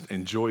guys just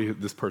enjoy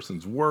this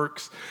person's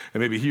works,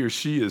 and maybe he or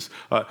she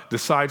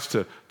decides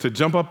to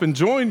jump up and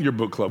join your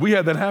book club. We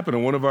had that happen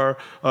in one of our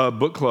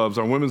book clubs,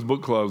 our women's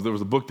book clubs. There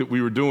was a book that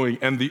we were doing,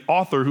 and the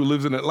author who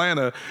lives in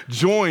Atlanta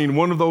joined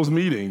one of those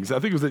meetings. I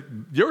think it was at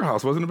your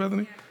house, wasn't it,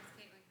 Bethany? Yeah.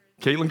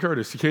 Caitlin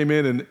Curtis, she came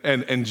in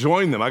and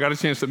joined them. I got a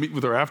chance to meet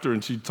with her after,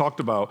 and she talked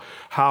about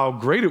how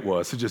great it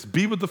was to just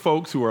be with the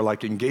folks who are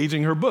like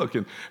engaging her book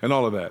and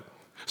all of that.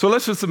 So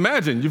let's just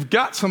imagine you've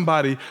got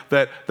somebody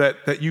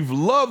that you've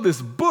loved this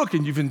book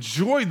and you've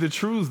enjoyed the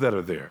truths that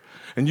are there,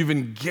 and you've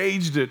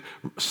engaged it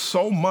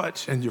so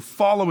much, and you're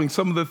following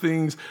some of the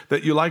things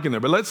that you like in there.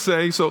 But let's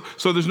say, so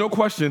there's no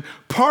question,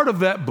 part of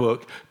that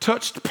book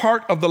touched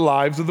part of the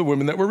lives of the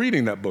women that were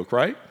reading that book,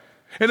 right?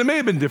 And it may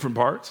have been different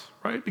parts,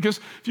 right?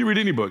 Because if you read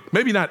any book,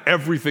 maybe not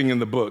everything in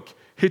the book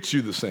hits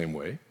you the same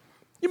way.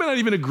 You may not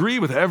even agree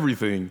with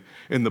everything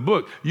in the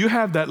book. You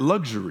have that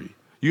luxury.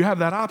 You have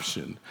that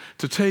option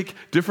to take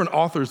different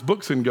authors'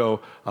 books and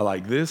go, I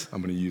like this,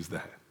 I'm going to use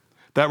that.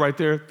 That right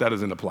there, that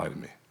doesn't apply to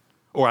me.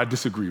 Or I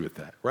disagree with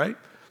that, right?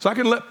 So I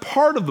can let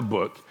part of the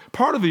book,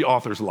 part of the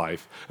author's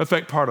life,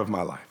 affect part of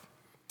my life.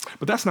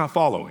 But that's not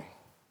following.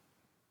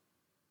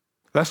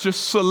 That's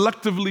just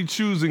selectively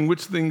choosing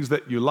which things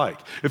that you like.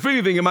 If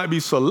anything, it might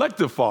be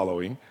selective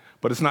following,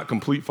 but it's not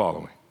complete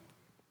following.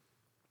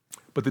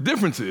 But the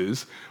difference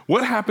is,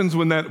 what happens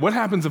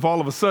if all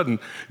of a sudden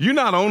you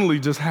not only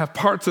just have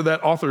parts of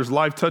that author's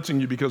life touching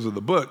you because of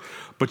the book,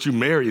 but you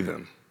marry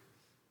them?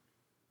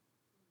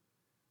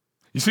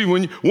 You see,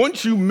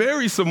 once you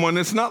marry someone,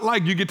 it's not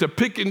like you get to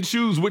pick and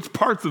choose which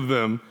parts of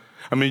them.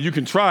 I mean, you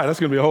can try, that's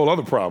going to be a whole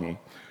other problem.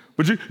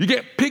 But you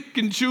can't pick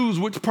and choose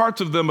which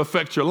parts of them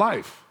affect your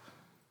life.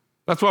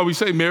 That's why we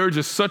say marriage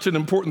is such an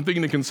important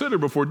thing to consider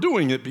before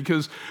doing it,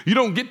 because you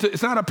don't get to,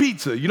 it's not a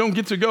pizza. You don't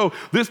get to go,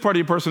 this part of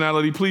your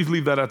personality, please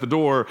leave that at the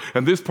door,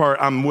 and this part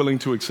I'm willing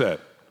to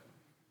accept.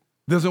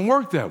 Doesn't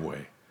work that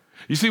way.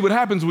 You see, what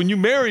happens when you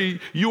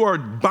marry, you are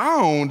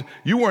bound.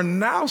 You are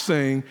now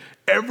saying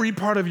every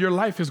part of your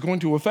life is going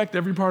to affect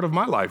every part of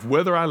my life,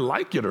 whether I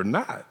like it or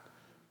not.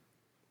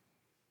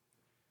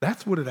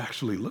 That's what it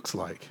actually looks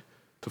like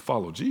to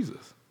follow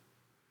Jesus.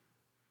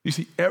 You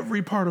see,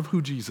 every part of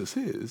who Jesus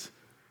is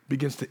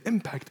begins to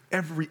impact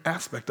every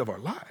aspect of our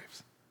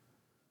lives.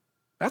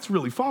 That's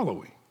really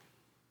following.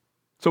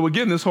 So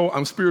again, this whole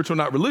I'm spiritual,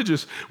 not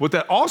religious, what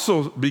that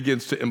also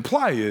begins to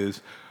imply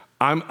is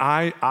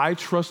I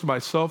trust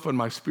myself and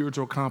my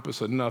spiritual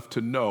compass enough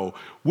to know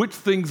which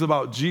things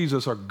about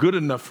Jesus are good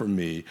enough for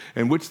me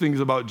and which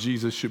things about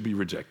Jesus should be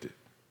rejected.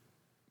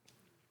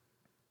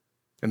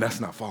 And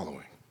that's not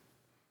following.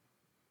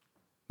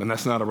 And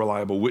that's not a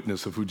reliable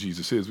witness of who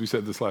Jesus is. We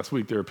said this last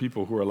week. There are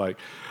people who are like,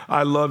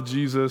 I love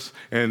Jesus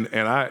and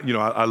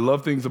I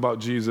love things about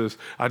Jesus.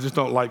 I just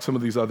don't like some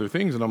of these other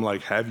things. And I'm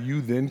like, have you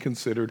then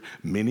considered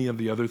many of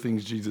the other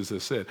things Jesus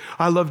has said?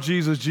 I love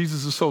Jesus.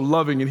 Jesus is so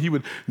loving and he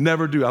would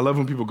never do. I love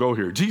when people go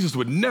here. Jesus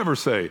would never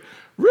say,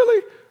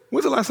 really?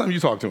 When's the last time you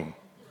talked to him?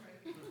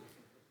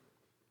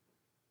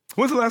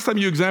 When's the last time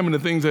you examined the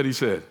things that he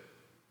said?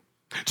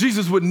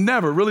 Jesus would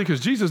never, really, because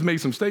Jesus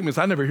made some statements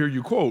I never hear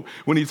you quote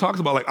when he talks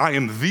about, like, I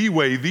am the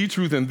way, the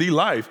truth, and the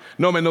life.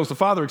 No man knows the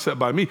Father except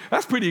by me.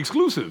 That's pretty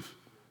exclusive.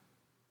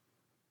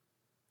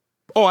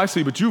 Oh, I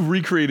see, but you've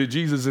recreated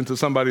Jesus into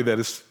somebody that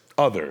is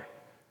other.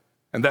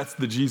 And that's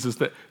the Jesus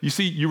that, you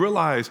see, you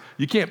realize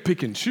you can't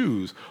pick and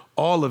choose.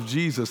 All of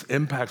Jesus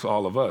impacts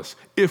all of us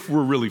if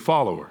we're really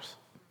followers.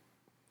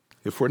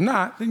 If we're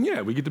not, then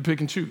yeah, we get to pick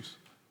and choose.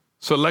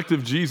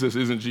 Selective Jesus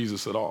isn't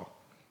Jesus at all.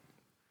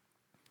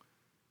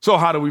 So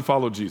how do we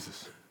follow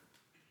Jesus?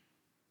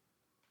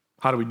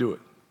 How do we do it?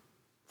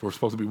 If we're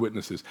supposed to be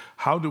witnesses,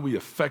 how do we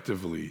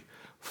effectively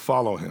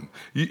follow him?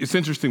 It's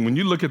interesting, when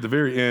you look at the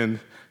very end,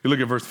 you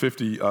look at verse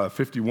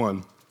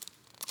 51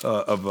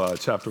 of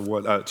chapter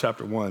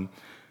 1,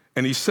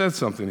 and he says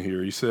something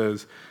here.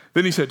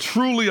 Then he said,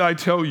 truly I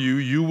tell you,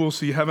 you will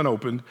see heaven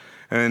opened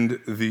and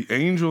the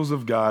angels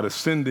of God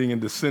ascending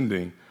and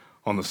descending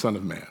on the Son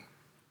of Man.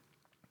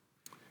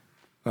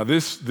 Now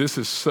this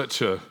is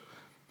such a,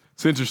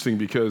 it's interesting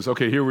because,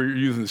 okay, here we're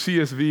using the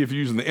CSV. If you're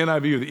using the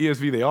NIV or the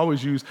ESV, they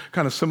always use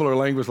kind of similar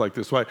language like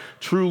this, right?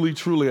 Truly,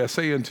 truly, I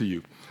say unto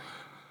you.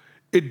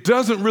 It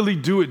doesn't really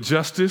do it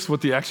justice what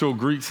the actual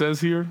Greek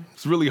says here.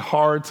 It's really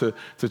hard to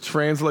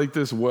translate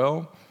this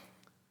well.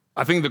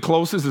 I think the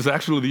closest is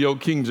actually the old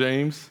King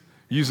James.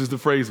 Uses the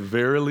phrase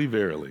verily,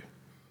 verily.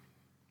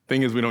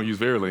 Thing is, we don't use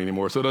verily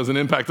anymore, so it doesn't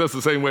impact us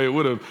the same way it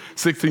would have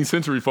 16th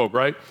century folk,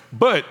 right?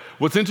 But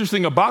what's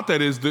interesting about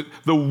that is that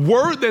the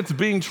word that's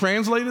being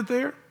translated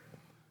there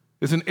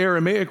is an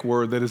Aramaic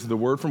word that is the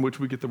word from which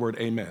we get the word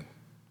amen.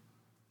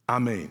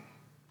 Amen.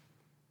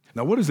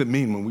 Now, what does it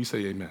mean when we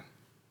say amen?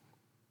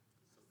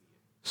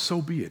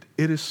 So be it.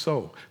 It is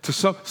so. To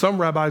some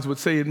rabbis would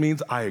say it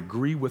means I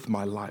agree with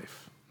my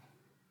life.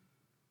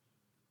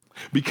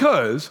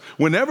 Because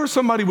whenever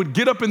somebody would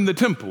get up in the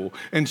temple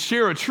and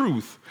share a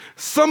truth,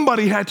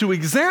 somebody had to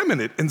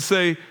examine it and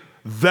say,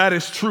 that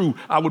is true.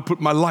 I would put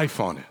my life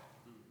on it.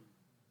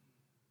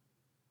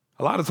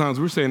 A lot of times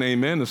we're saying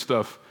amen to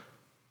stuff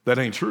that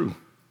ain't true.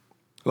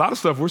 A lot of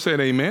stuff we're saying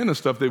amen to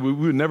stuff that we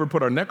would never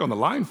put our neck on the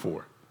line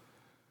for.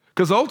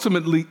 Because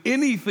ultimately,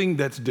 anything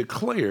that's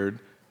declared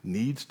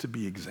needs to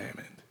be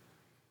examined.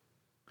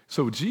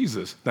 So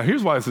Jesus, now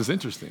here's why this is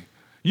interesting.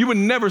 You would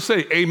never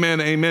say amen,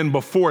 amen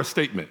before a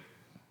statement.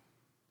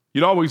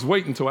 You'd always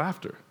wait until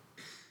after,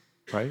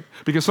 right?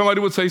 Because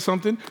somebody would say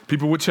something,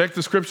 people would check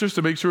the scriptures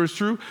to make sure it's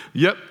true.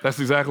 Yep, that's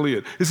exactly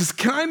it. This is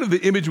kind of the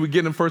image we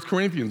get in 1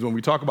 Corinthians when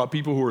we talk about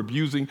people who are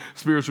abusing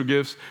spiritual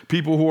gifts,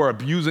 people who are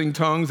abusing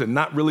tongues and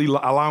not really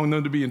allowing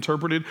them to be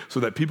interpreted so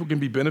that people can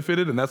be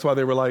benefited. And that's why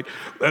they were like,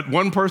 let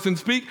one person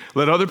speak,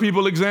 let other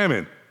people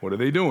examine. What are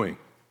they doing?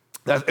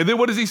 And then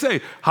what does he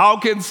say? How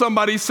can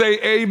somebody say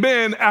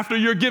amen after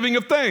your giving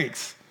of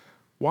thanks?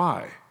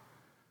 Why?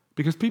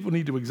 Because people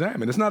need to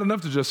examine. It's not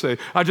enough to just say,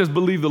 I just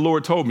believe the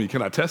Lord told me.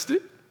 Can I test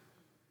it?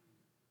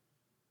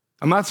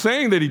 I'm not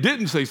saying that he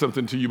didn't say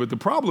something to you, but the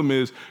problem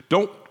is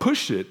don't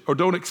push it or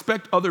don't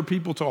expect other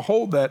people to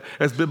hold that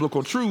as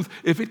biblical truth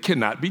if it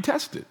cannot be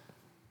tested.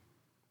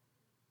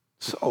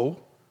 So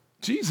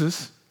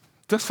Jesus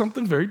does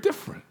something very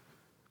different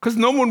because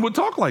no one would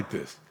talk like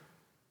this.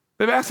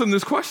 They've asked him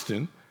this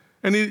question,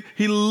 and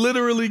he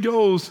literally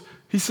goes,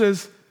 he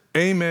says,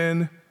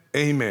 amen,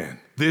 amen.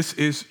 This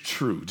is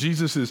true.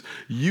 Jesus is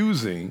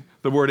using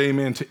the word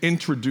amen to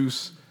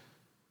introduce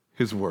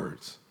his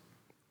words.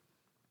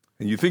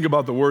 And you think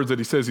about the words that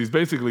he says, he's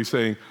basically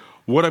saying,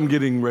 what I'm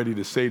getting ready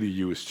to say to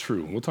you is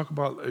true. And we'll talk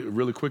about it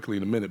really quickly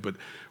in a minute, but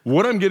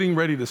what I'm getting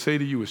ready to say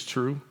to you is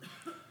true.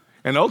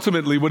 And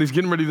ultimately, what he's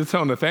getting ready to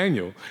tell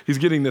Nathanael, he's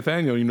getting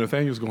Nathanael,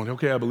 Nathanael's going,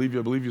 okay, I believe you,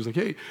 I believe you. He's like,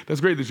 hey,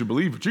 that's great that you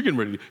believe, but you're getting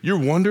ready,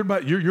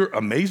 you're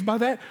amazed by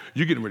that?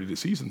 You're getting ready to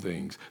see some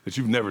things that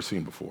you've never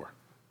seen before.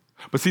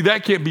 But see,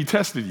 that can't be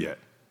tested yet.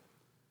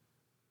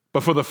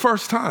 But for the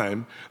first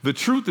time, the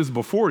truth is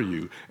before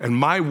you, and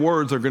my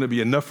words are going to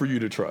be enough for you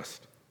to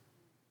trust.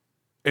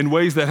 in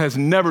ways that has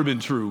never been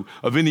true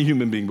of any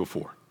human being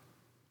before.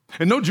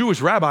 And no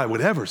Jewish rabbi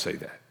would ever say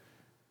that.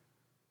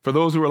 For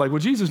those who are like, well,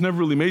 Jesus never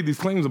really made these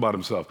claims about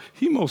himself.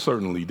 He most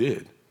certainly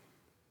did.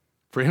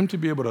 For him to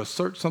be able to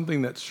assert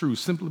something that's true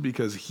simply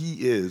because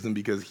he is and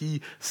because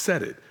he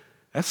said it,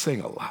 that's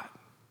saying a lot.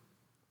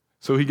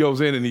 So he goes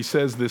in and he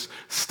says this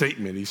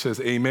statement. He says,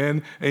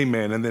 amen,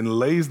 amen, and then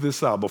lays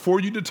this out. Before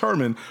you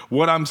determine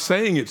what I'm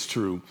saying it's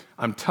true,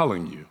 I'm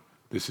telling you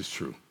this is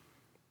true.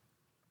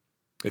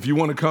 If you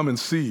want to come and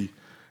see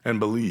and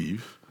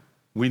believe,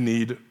 we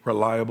need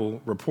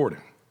reliable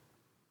reporting.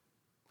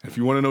 If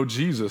you want to know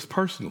Jesus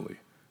personally,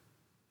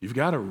 you've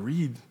got to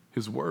read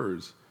his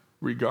words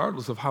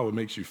regardless of how it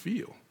makes you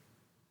feel.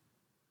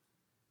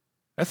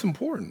 That's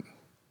important.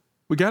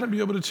 We got to be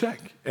able to check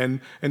and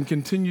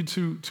continue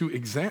to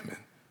examine.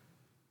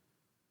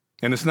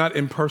 And it's not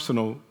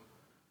impersonal.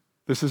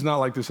 This is not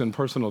like this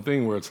impersonal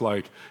thing where it's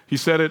like, he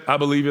said it, I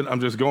believe it,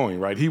 I'm just going,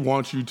 right? He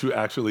wants you to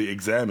actually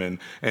examine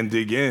and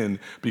dig in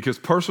because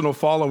personal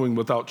following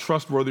without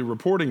trustworthy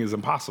reporting is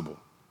impossible.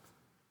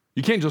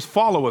 You can't just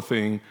follow a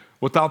thing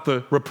without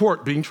the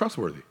report being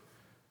trustworthy.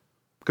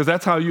 Because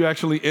that's how you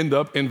actually end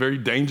up in very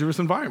dangerous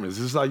environments.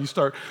 This is how you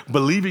start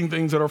believing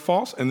things that are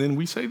false. And then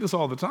we say this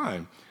all the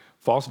time.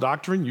 False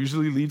doctrine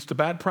usually leads to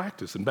bad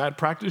practice. And bad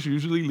practice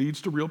usually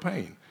leads to real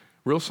pain,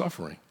 real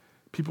suffering.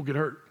 People get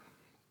hurt.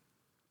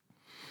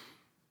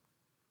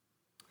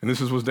 And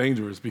this is what's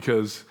dangerous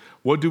because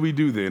what do we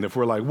do then? If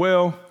we're like,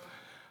 well,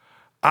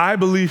 I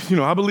believe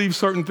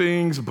certain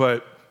things,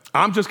 but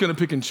I'm just going to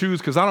pick and choose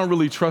because I don't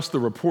really trust the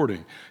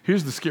reporting.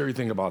 Here's the scary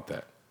thing about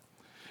that.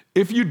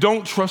 If you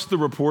don't trust the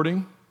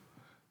reporting,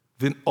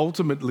 then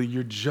ultimately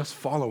you're just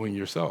following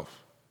yourself.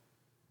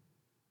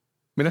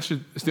 I mean,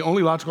 it's the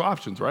only logical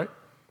options, right?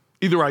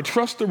 Either I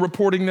trust the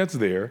reporting that's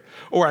there,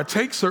 or I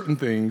take certain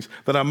things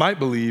that I might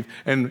believe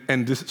and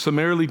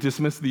summarily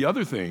dismiss the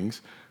other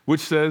things,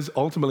 which says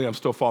ultimately I'm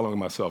still following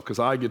myself because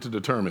I get to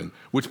determine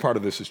which part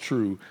of this is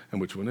true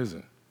and which one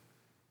isn't.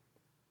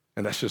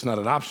 And that's just not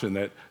an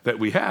option that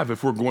we have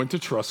if we're going to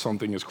trust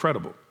something as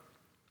credible.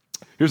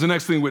 Here's the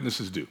next thing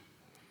witnesses do.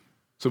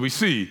 So we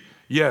see,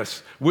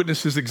 yes,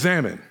 witnesses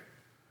examine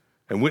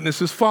and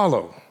witnesses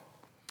follow,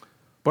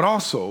 but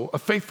also a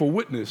faithful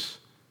witness,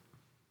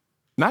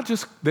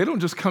 they don't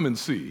just come and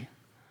see,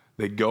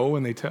 they go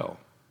and they tell.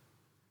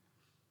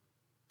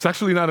 It's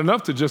actually not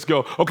enough to just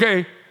go,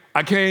 okay,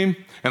 I came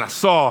and I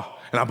saw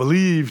and I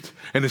believed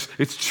and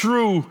it's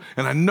true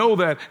and I know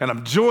that and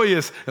I'm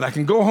joyous and I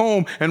can go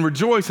home and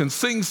rejoice and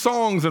sing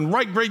songs and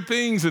write great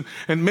things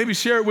and maybe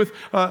share it with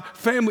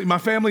my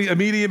family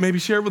immediate, maybe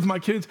share it with my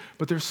kids.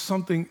 But there's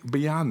something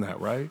beyond that,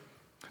 right?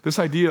 This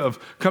idea of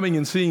coming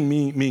and seeing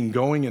mean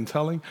going and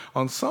telling.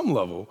 On some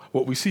level,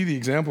 what we see the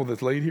example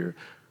that's laid here,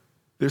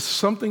 there's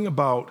something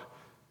about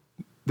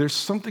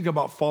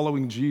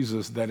following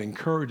Jesus that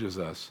encourages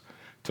us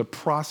to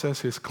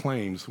process his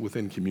claims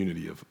within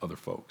community of other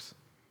folks.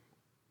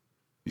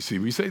 You see,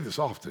 we say this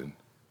often.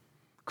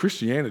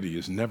 Christianity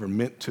is never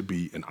meant to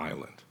be an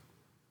island.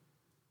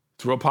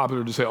 It's real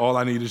popular to say, all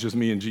I need is just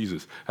me and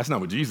Jesus. That's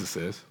not what Jesus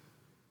says.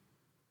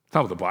 It's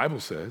not what the Bible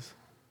says,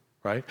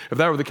 right? If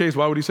that were the case,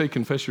 why would he say,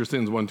 confess your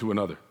sins one to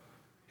another?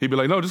 He'd be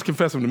like, no, just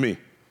confess them to me.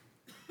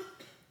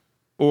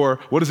 Or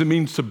what does it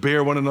mean to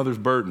bear one another's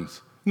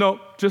burdens? No,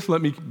 just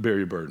let me bear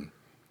your burden.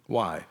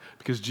 Why?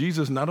 Because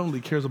Jesus not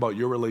only cares about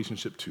your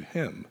relationship to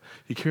him,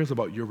 he cares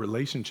about your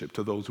relationship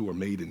to those who are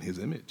made in his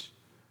image.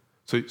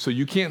 So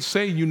you can't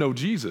say you know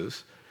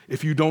Jesus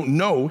if you don't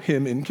know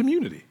him in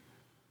community.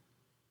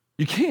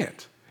 You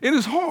can't. It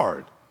is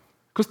hard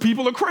because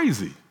people are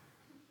crazy.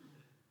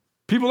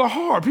 People are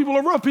hard. People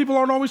are rough. People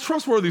aren't always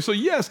trustworthy. So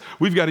yes,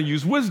 we've got to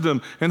use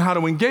wisdom and how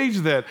to engage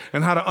that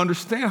and how to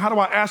understand, how do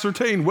I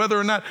ascertain whether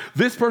or not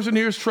this person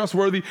here is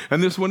trustworthy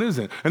and this one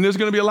isn't. And there's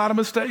going to be a lot of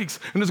mistakes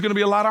and there's going to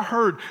be a lot of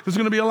hurt. There's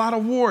going to be a lot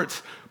of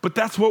warts. But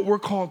that's what we're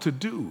called to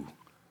do.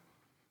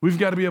 We've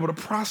got to be able to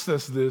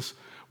process this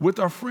with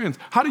our friends.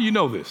 How do you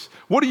know this?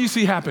 What do you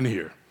see happen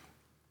here?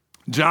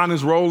 John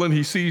is rolling.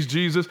 He sees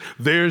Jesus.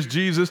 There's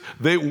Jesus.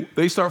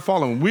 They start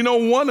following. We know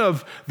one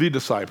of the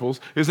disciples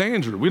is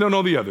Andrew. We don't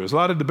know the others. A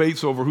lot of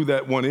debates over who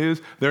that one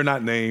is. They're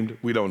not named.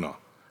 We don't know.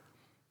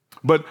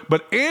 But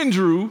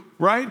Andrew,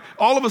 right?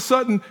 All of a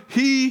sudden,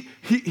 he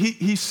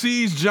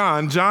sees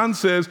John. John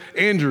says,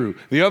 Andrew,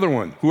 the other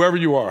one, whoever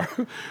you are,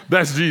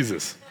 that's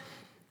Jesus.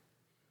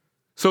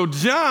 So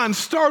John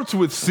starts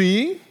with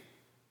seeing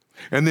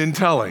and then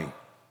telling.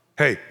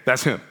 Hey,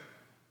 that's him.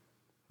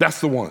 That's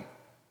the one.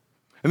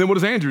 And then what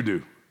does Andrew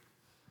do?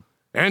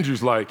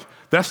 Andrew's like,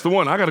 that's the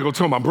one. I got to go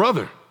tell my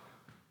brother.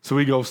 So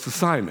he goes to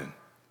Simon.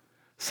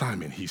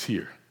 Simon, he's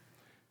here.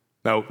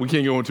 Now, we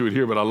can't go into it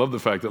here, but I love the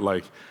fact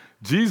that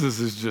Jesus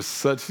is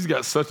just he's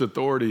got such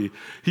authority.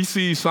 He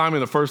sees Simon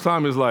the first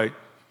time, is like,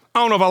 I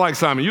don't know if I like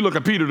Simon. You look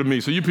at Peter to me,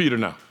 so you Peter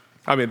now.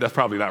 I mean, that's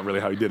probably not really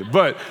how he did it.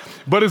 But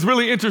it's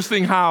really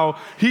interesting how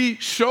he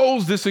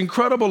shows this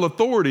incredible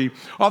authority.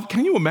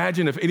 Can you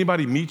imagine if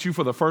anybody meets you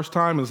for the first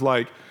time and is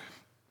like,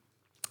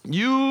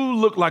 you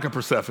look like a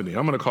Persephone.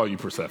 I'm going to call you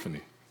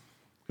Persephone.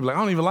 You're like, I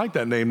don't even like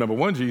that name, number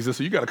one, Jesus,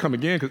 so you got to come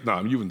again.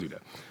 No, you wouldn't do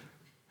that.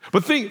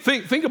 But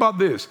think about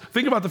this.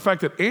 Think about the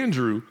fact that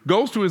Andrew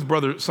goes to his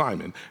brother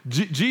Simon.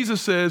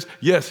 Jesus says,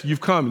 yes,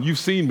 you've come, you've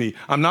seen me.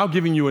 I'm now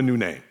giving you a new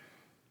name.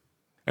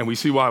 And we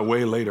see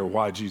way later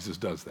why Jesus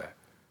does that.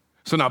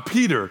 So now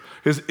Peter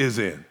is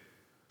in.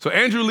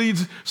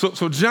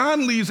 So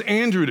John leads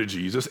Andrew to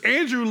Jesus.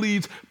 Andrew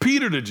leads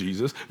Peter to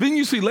Jesus. Then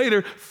you see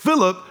later,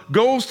 Philip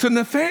goes to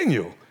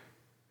Nathanael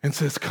and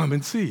says, come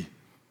and see.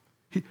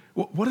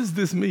 What does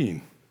this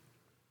mean?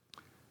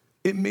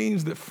 It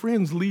means that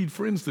friends lead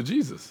friends to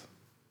Jesus.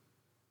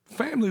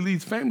 Family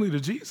leads family to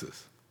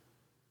Jesus.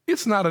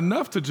 It's not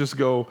enough to just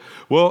go,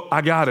 well,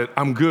 I got it,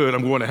 I'm good,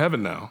 I'm going to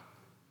heaven now.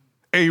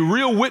 A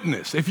real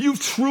witness, if you've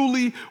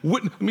truly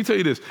witnessed, let me tell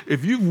you this,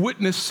 if you've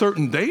witnessed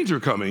certain danger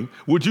coming,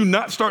 would you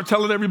not start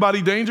telling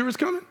everybody danger is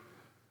coming?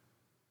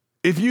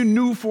 If you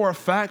knew for a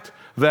fact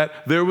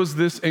that there was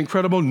this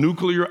incredible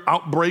nuclear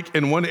outbreak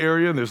in one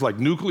area and there's like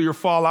nuclear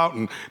fallout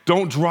and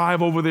don't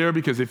drive over there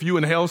because if you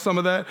inhale some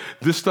of that,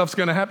 this stuff's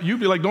gonna happen, you'd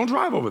be like, don't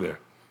drive over there.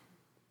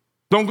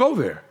 Don't go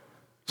there.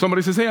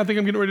 Somebody says, hey, I think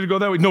I'm getting ready to go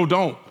that way. No,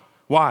 don't.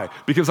 Why?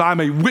 Because I'm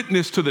a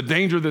witness to the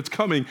danger that's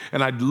coming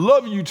and I'd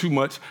love you too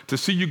much to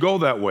see you go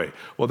that way.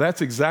 Well,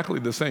 that's exactly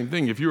the same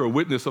thing. If you're a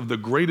witness of the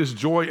greatest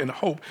joy and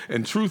hope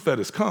and truth that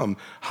has come,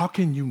 how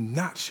can you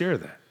not share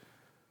that?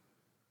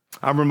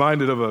 I'm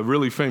reminded of a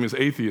really famous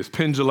atheist,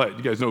 Penn Jillette.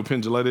 You guys know who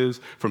Penn Jillette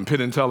is? From Penn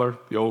and Teller,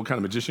 the old kind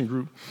of magician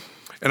group.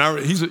 And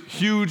he's a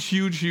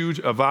huge,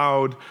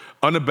 avowed,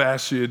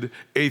 unabashed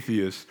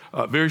atheist,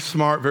 very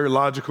smart, very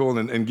logical,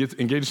 and engaged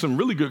in some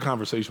really good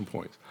conversation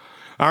points.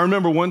 I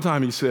remember one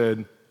time he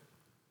said,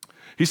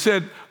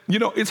 you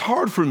know, it's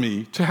hard for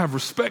me to have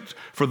respect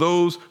for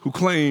those who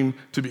claim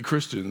to be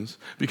Christians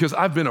because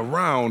I've been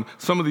around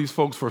some of these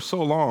folks for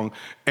so long,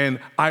 and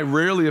I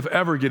rarely, if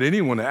ever, get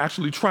anyone to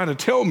actually try to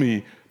tell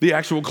me the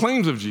actual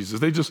claims of Jesus.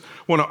 They just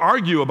want to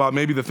argue about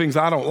maybe the things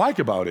I don't like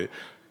about it.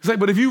 It's like,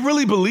 but if you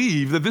really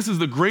believe that this is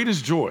the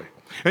greatest joy,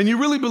 and you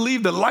really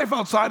believe that life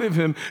outside of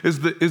him is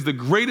the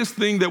greatest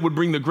thing that would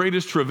bring the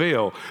greatest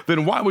travail,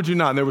 then why would you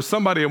not? And there was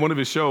somebody at one of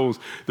his shows,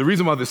 the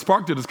reason why this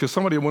sparked it is because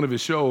somebody at one of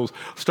his shows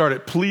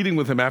started pleading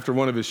with him after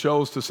one of his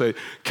shows to say,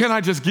 can I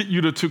just get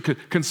you to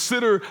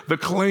consider the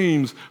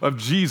claims of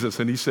Jesus?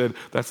 And he said,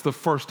 that's the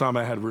first time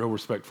I had real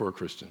respect for a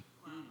Christian.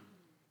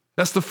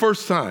 That's the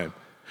first time.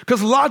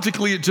 Because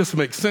logically, it just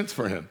makes sense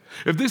for him.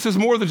 If this is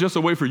more than just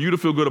a way for you to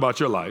feel good about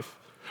your life,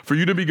 for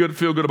you to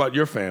feel good about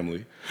your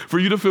family, for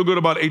you to feel good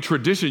about a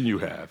tradition you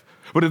have.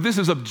 But if this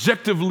is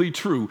objectively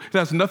true, it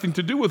has nothing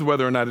to do with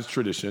whether or not it's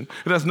tradition.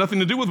 It has nothing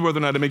to do with whether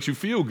or not it makes you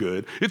feel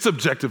good. It's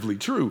objectively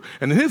true.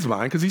 And in his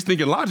mind, because he's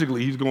thinking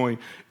logically, he's going,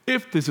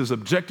 if this is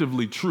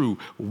objectively true,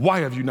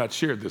 why have you not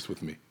shared this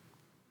with me?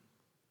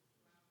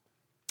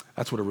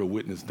 That's what a real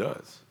witness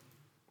does.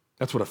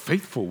 That's what a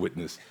faithful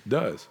witness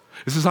does.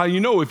 This is how you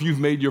know if you've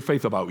made your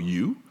faith about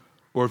you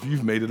or if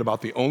you've made it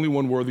about the only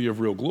one worthy of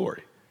real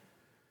glory.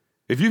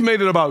 If you've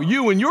made it about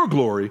you and your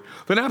glory,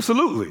 then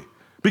absolutely.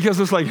 Because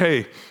it's like,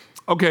 hey,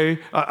 okay,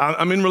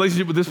 I'm in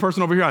relationship with this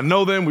person over here. I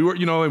know them. We were,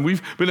 and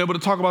we've been able to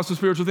talk about some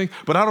spiritual things,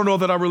 but I don't know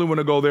that I really want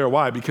to go there.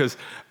 Why? Because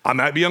I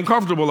might be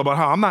uncomfortable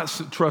about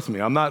trust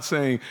me, I'm not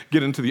saying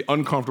get into the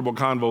uncomfortable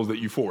convos that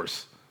you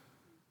force.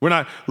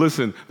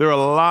 Listen, there are a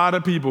lot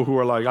of people who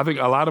are like, I think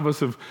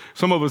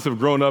some of us have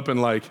grown up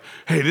in like,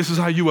 hey, this is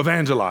how you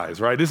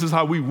evangelize, right? This is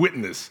how we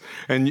witness.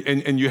 And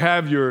you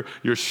have your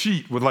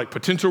sheet with like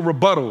potential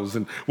rebuttals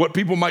and what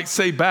people might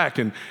say back.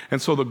 And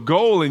so the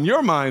goal in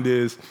your mind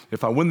is,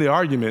 if I win the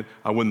argument,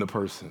 I win the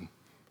person.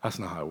 That's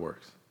not how it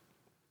works.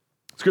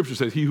 Scripture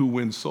says he who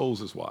wins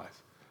souls is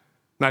wise,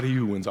 not he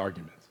who wins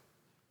arguments.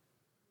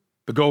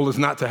 The goal is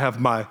not to have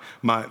my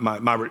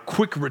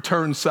quick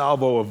return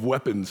salvo of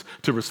weapons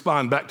to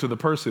respond back to the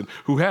person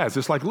who has.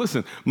 It's like,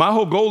 listen, my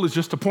whole goal is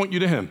just to point you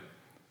to him.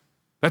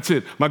 That's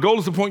it. My goal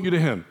is to point you to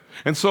him.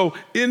 And so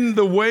in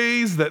the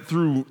ways that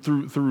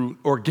through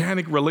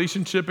organic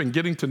relationship and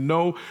getting to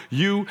know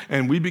you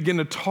and we begin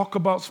to talk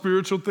about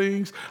spiritual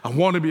things, I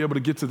want to be able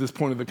to get to this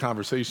point of the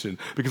conversation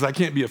because I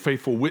can't be a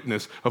faithful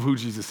witness of who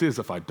Jesus is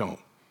if I don't.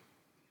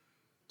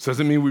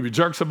 Doesn't mean we be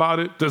jerks about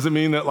it. Doesn't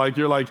mean that like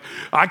you're like,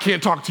 I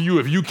can't talk to you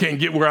if you can't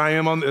get where I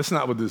am on this. That's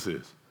not what this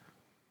is.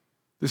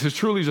 This is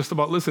truly just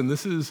about, listen,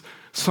 this is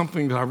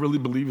something that I really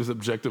believe is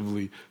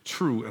objectively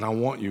true, and I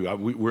want you.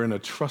 We're in a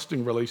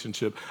trusting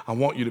relationship. I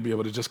want you to be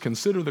able to just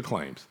consider the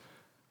claims.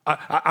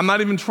 I'm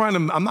not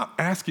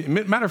asking,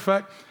 matter of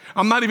fact,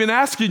 I'm not even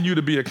asking you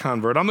to be a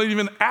convert. I'm not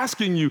even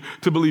asking you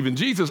to believe in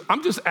Jesus.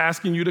 I'm just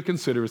asking you to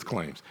consider his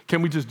claims.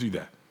 Can we just do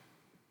that?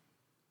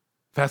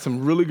 I've had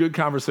some really good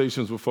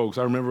conversations with folks.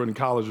 I remember in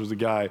college there was a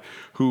guy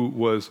who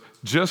was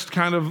just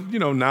kind of,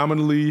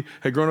 nominally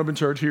had grown up in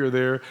church here or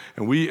there.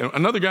 And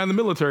another guy in the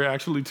military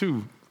actually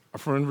too, our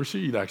friend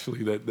Rashid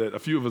actually, that a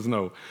few of us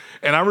know.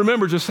 And I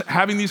remember just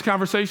having these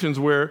conversations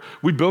where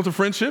we built a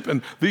friendship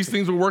and these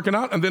things were working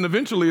out. And then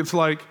eventually it's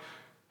like,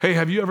 hey,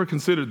 have you ever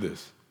considered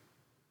this?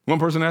 One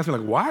person asked me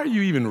like, why are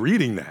you even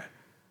reading that?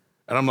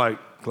 And I'm like,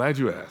 glad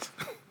you asked.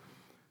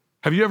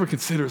 Have you ever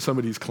considered some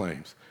of these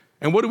claims?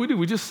 And what did?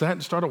 We just sat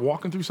and started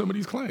walking through some of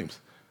these claims.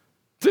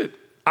 That's it.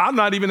 I'm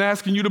not even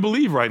asking you to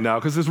believe right now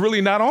because it's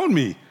really not on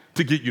me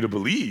to get you to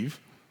believe.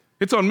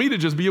 It's on me to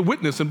just be a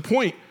witness and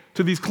point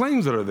to these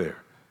claims that are there.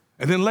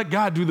 And then let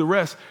God do the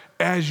rest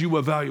as you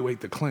evaluate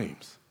the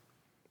claims.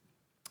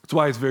 That's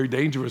why it's very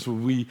dangerous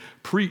when we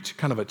preach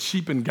kind of a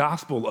cheapened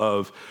gospel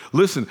of,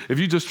 listen, if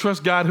you just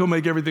trust God, he'll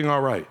make everything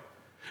all right.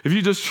 If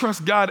you just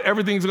trust God,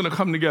 everything's going to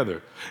come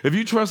together. If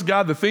you trust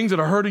God, the things that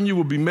are hurting you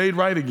will be made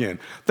right again.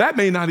 That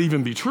may not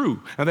even be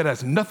true, and that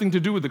has nothing to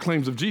do with the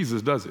claims of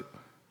Jesus, does it?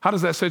 How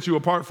does that set you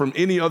apart from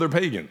any other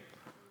pagan?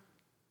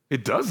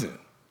 It doesn't,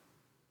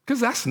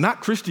 because that's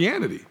not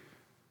Christianity.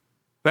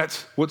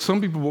 That's what some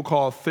people will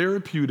call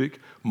therapeutic,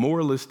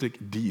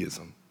 moralistic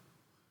deism.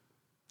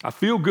 I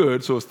feel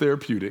good, so it's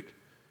therapeutic.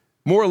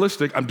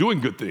 Moralistic, I'm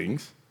doing good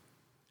things.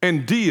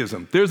 And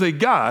deism, there's a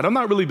God. I'm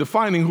not really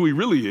defining who he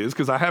really is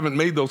because I haven't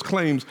made those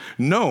claims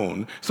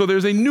known. So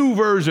there's a new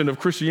version of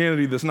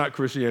Christianity that's not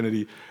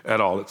Christianity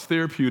at all. It's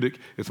therapeutic,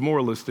 it's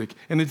moralistic,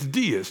 and it's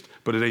deist,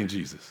 but it ain't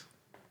Jesus.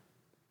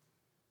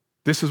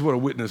 This is what a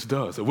witness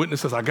does. A witness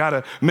says, I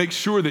gotta make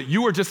sure that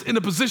you are just in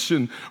a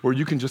position where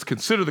you can just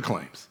consider the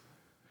claims.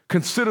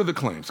 Consider the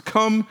claims.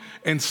 Come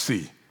and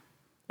see.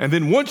 And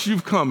then once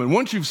you've come and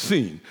once you've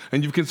seen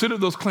and you've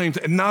considered those claims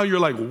and now you're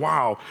like,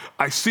 wow,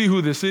 I see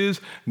who this is.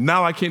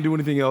 Now I can't do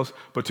anything else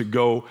but to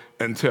go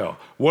and tell.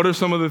 What are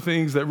some of the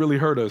things that really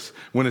hurt us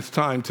when it's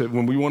time to,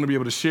 when we want to be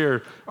able to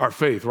share our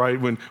faith, right?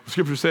 When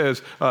scripture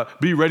says,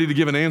 be ready to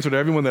give an answer to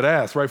everyone that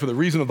asks, right? For the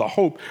reason of the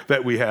hope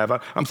that we have.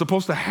 I'm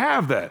supposed to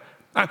have that.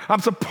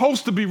 I'm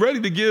supposed to be ready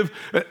to give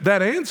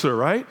that answer,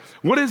 right?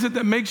 What is it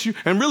that makes you,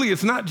 and really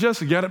it's not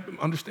just, you gotta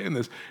understand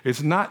this,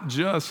 it's not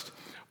just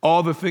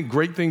all the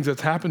great things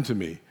that's happened to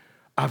me.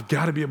 I've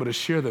got to be able to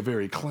share the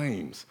very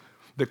claims.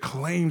 The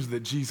claims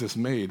that Jesus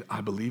made,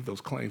 I believe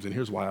those claims, and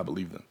here's why I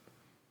believe them.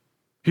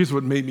 Here's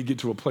what made me get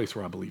to a place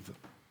where I believe them.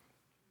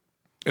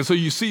 And so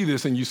you see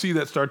this, and you see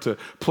that start to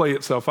play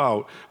itself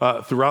out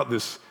throughout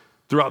this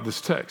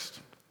text.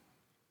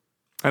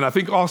 And I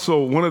think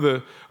also one of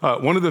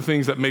the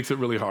things that makes it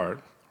really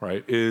hard,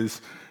 right,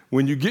 is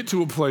when you get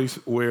to a place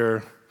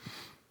where,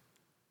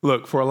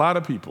 look, for a lot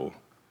of people,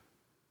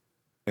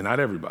 and not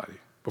everybody,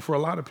 but for a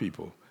lot of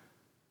people,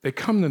 they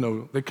come to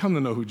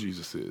know who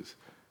Jesus is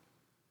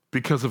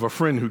because of a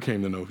friend who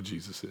came to know who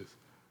Jesus is,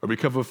 or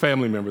because of a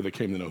family member that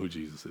came to know who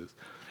Jesus is.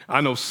 I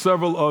know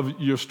several of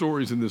your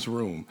stories in this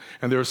room,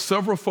 and there are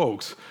several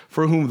folks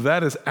for whom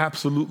that is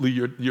absolutely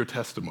your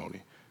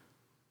testimony.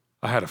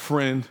 I had a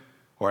friend,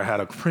 or I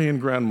had a praying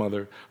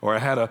grandmother, or I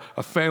had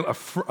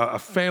a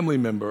family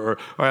member, or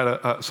I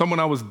had someone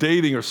I was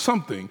dating or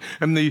something,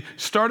 and they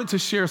started to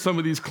share some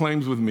of these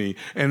claims with me,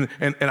 and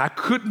I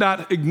could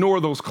not ignore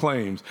those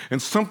claims,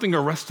 and something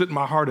arrested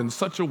my heart in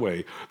such a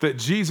way that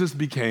Jesus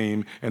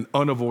became an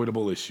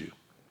unavoidable issue.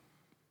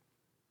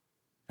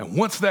 And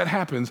once that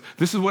happens,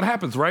 this is what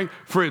happens, right?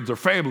 Friends or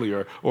family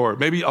or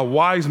maybe a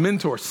wise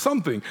mentor,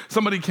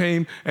 somebody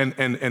came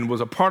and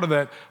was a part of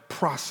that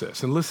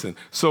process. And listen,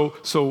 so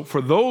for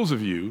those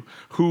of you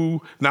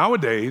who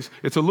nowadays,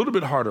 it's a little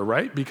bit harder,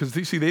 right? Because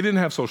they didn't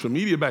have social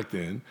media back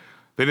then.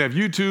 They didn't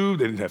have YouTube,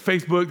 they didn't have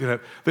Facebook,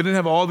 they didn't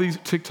have all these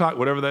TikTok,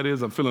 whatever that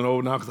is. I'm feeling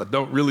old now because I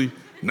don't really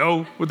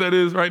know what that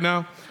is right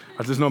now.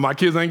 I just know my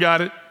kids ain't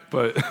got it,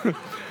 but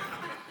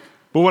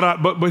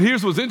but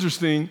here's what's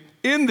interesting.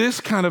 In this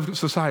kind of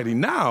society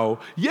now,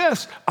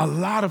 yes, a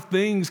lot of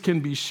things can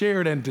be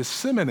shared and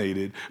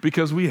disseminated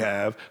because we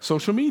have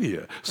social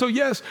media. So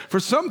yes, for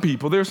some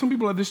people, there are some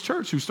people at this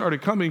church who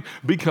started coming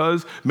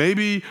because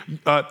maybe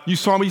you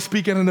saw me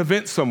speak at an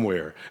event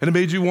somewhere and it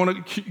made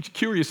you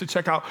curious to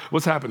check out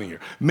what's happening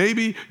here.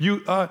 Maybe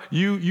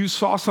you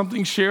saw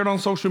something shared on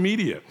social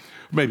media.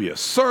 Maybe a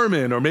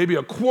sermon or maybe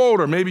a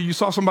quote or maybe you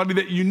saw somebody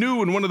that you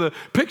knew in one of the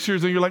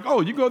pictures and you're like, oh,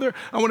 you go there?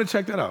 I want to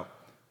check that out.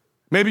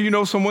 Maybe you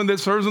know someone that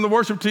serves in the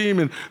worship team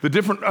and the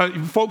different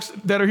folks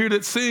that are here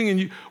that sing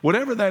and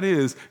whatever that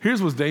is,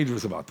 here's what's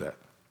dangerous about that.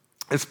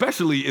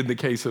 Especially in the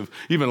case of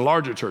even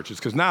larger churches,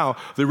 because now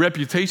the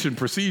reputation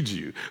precedes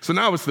you. So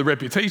now it's the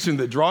reputation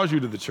that draws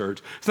you to the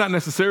church. It's not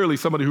necessarily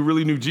somebody who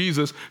really knew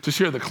Jesus to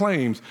share the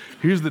claims.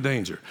 Here's the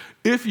danger.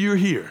 If you're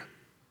here,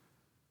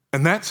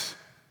 and that's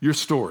your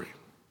story,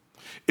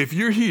 if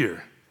you're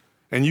here,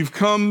 and you've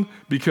come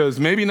because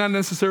maybe not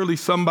necessarily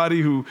somebody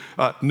who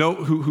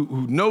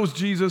knows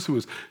Jesus, who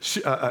has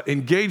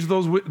engaged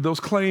those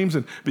claims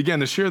and began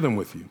to share them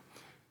with you.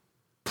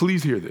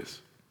 Please hear this.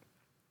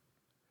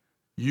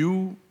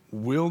 You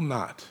will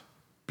not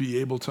be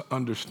able to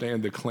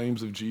understand the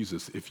claims of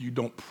Jesus if you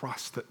don't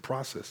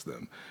process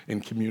them in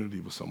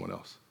community with someone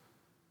else.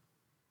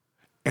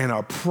 And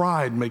our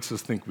pride makes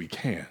us think we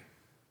can.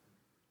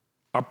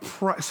 I'm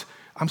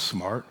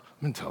smart.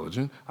 I'm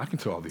intelligent. I can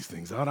tell all these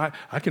things out.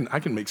 I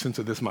can make sense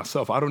of this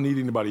myself. I don't need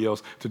anybody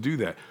else to do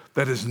that.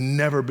 That has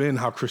never been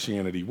how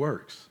Christianity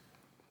works.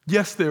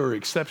 Yes, there are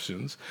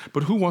exceptions,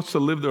 but who wants to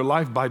live their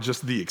life by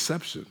just the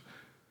exception?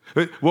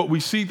 What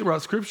we see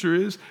throughout Scripture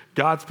is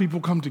God's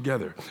people come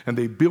together and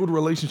they build a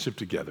relationship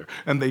together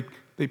and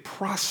they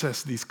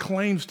process these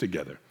claims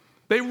together.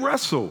 They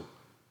wrestle.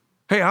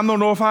 Hey, I don't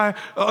know if I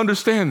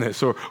understand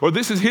this, or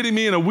this is hitting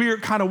me in a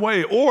weird kind of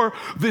way, or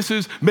this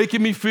is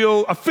making me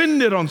feel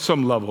offended on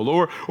some level,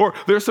 or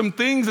there's some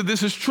things that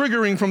this is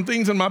triggering from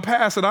things in my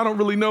past and I don't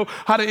really know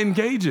how to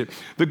engage it.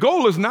 The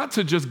goal is not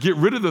to just get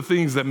rid of the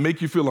things that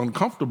make you feel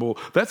uncomfortable.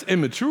 That's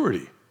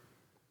immaturity.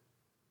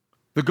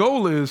 The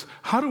goal is,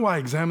 how do I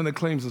examine the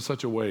claims in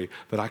such a way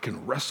that I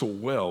can wrestle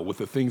well with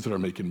the things that are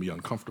making me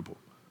uncomfortable?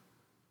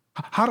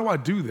 How do I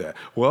do that?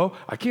 Well,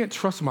 I can't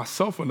trust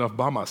myself enough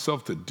by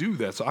myself to do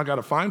that. So I got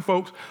to find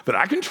folks that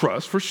I can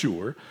trust for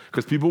sure,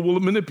 because people will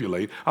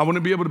manipulate. I want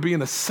to be able to be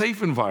in a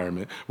safe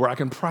environment where I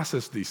can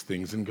process these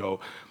things and go,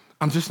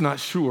 I'm just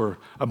not sure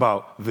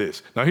about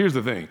this. Now, here's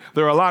the thing.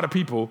 There are a lot of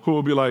people who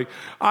will be like,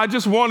 I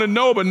just want to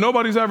know, but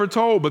nobody's ever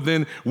told. But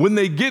then when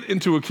they get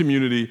into a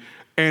community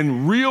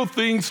and real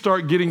things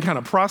start getting kind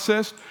of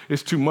processed,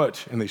 it's too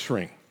much and they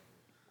shrink.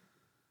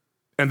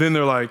 And then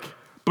they're like,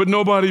 but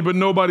nobody.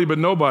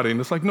 And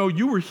it's like, no,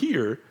 you were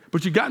here,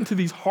 but you got into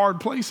these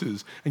hard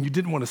places and you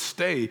didn't want to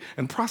stay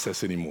and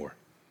process anymore.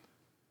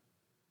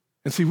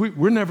 And see, we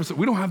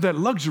don't have that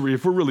luxury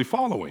if we're really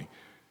following.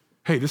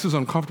 Hey, this is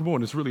uncomfortable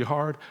and it's really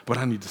hard, but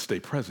I need to stay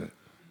present.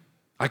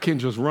 I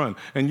can't just run.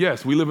 And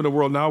yes, we live in a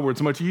world now where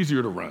it's much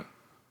easier to run.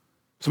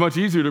 It's much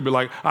easier to be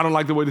like, I don't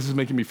like the way this is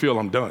making me feel,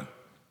 I'm done.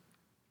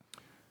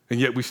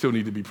 And yet we still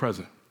need to be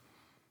present.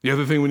 The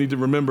other thing we need to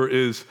remember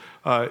is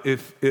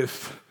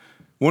if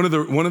one of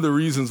the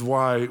reasons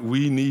why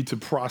we need to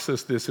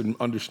process this and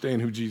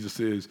understand who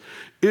Jesus is,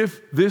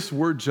 if this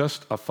were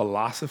just a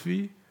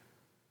philosophy,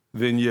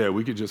 then yeah,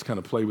 we could just kind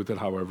of play with it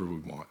however we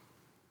want.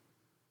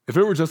 If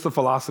it were just a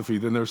philosophy,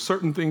 then there's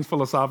certain things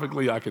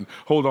philosophically I can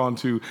hold on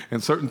to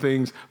and certain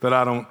things that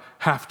I don't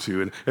have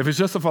to. And if it's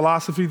just a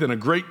philosophy, then a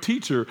great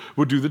teacher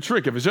would do the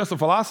trick. If it's just a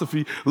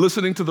philosophy,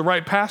 listening to the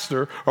right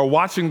pastor or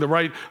watching the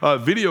right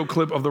video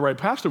clip of the right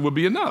pastor would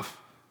be enough.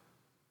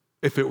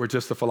 If it were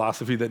just a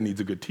philosophy that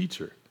needs a good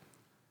teacher.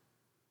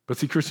 But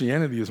see,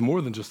 Christianity is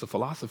more than just a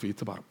philosophy,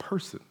 it's about a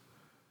person.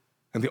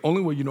 And the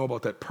only way you know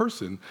about that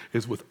person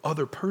is with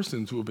other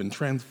persons who have been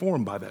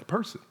transformed by that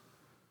person.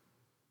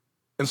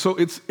 And so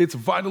it's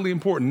vitally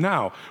important.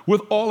 Now,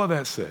 with all of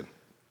that said,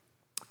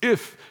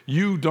 if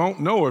you don't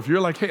know, or if you're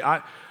like, hey,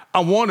 I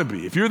want to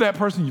be. If you're that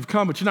person, you've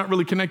come, but you're not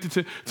really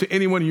connected to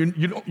anyone,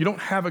 you don't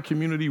have a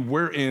community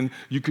wherein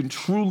you can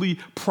truly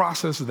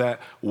process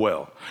that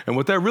well. And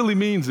what that really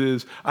means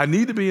is I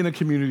need to be in a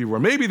community where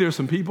maybe there's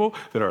some people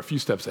that are a few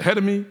steps ahead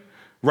of me,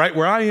 right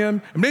where I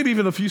am, and maybe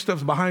even a few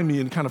steps behind me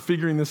and kind of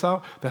figuring this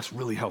out. That's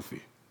really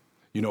healthy.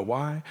 You know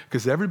why?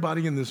 Because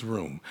everybody in this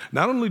room,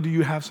 not only do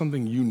you have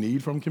something you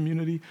need from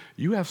community,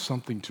 you have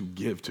something to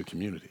give to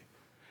community.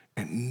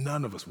 And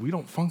none of us, we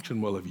don't function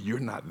well if you're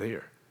not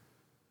there.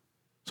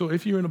 So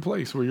if you're in a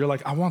place where you're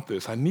like, I want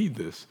this, I need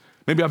this,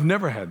 maybe I've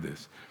never had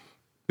this.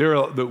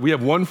 We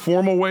have one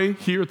formal way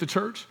here at the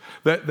church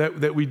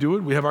that we do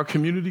it. We have our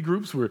community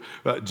groups where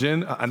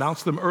Jen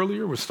announced them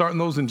earlier. We're starting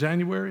those in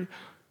January.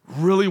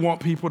 Really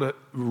want people to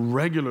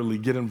regularly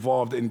get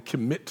involved and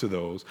commit to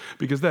those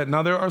because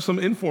now there are some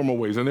informal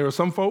ways, and there are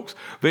some folks,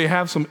 they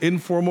have some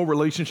informal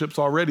relationships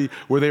already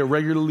where they are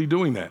regularly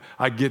doing that.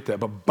 I get that.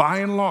 But by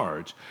and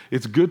large,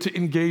 it's good to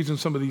engage in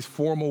some of these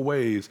formal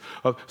ways.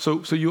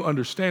 So you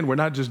understand we're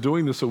not just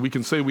doing this so we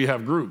can say we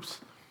have groups.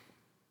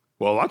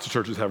 Well, lots of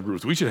churches have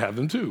groups. We should have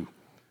them too.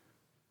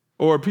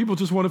 Or people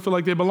just want to feel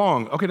like they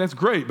belong. Okay, that's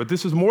great, but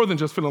this is more than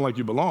just feeling like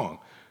you belong.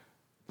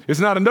 It's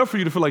not enough for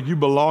you to feel like you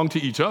belong to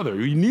each other.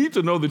 You need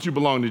to know that you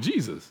belong to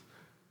Jesus.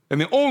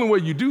 And the only way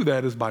you do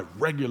that is by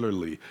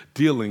regularly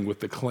dealing with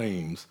the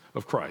claims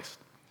of Christ.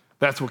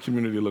 That's what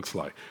community looks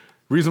like.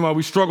 Reason why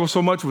we struggle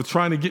so much with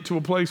trying to get to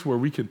a place where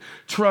we can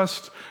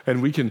trust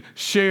and we can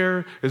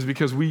share is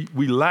because we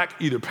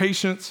lack either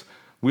patience,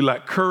 we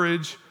lack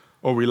courage,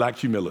 or we lack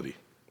humility.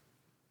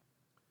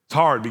 It's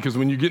hard because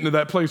when you get into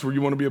that place where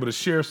you want to be able to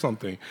share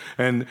something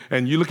and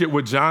you look at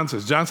what John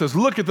says. John says,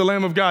 look at the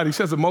Lamb of God. He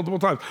says it multiple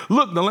times.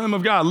 Look, the Lamb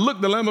of God. Look,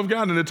 the Lamb of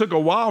God. And it took a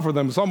while for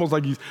them. It's almost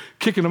like he's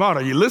kicking them out.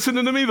 Are you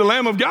listening to me? The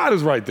Lamb of God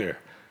is right there.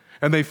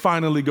 And they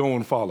finally go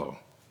and follow.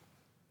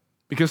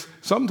 Because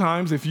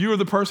sometimes if you're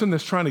the person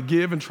that's trying to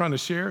give and trying to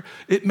share,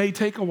 it may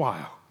take a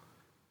while.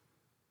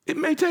 It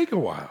may take a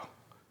while.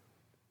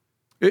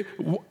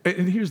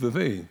 And here's the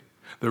thing.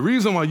 The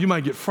reason why you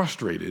might get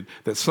frustrated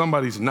that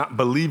somebody's not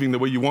believing the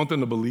way you want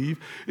them to believe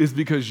is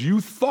because you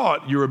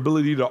thought your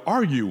ability to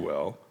argue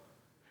well,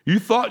 you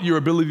thought your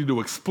ability to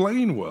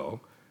explain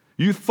well,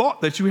 you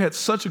thought that you had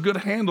such a good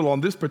handle on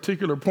this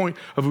particular point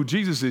of who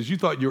Jesus is, you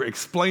thought your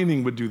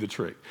explaining would do the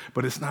trick,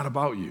 but it's not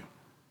about you.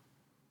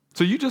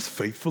 So you just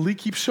faithfully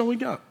keep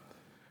showing up,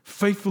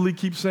 faithfully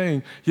keep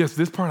saying, yes,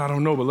 this part I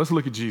don't know, but let's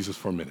look at Jesus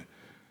for a minute.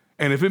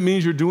 And if it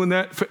means you're doing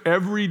that for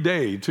every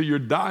day to your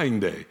dying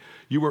day,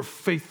 you are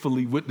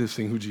faithfully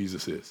witnessing who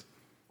Jesus is.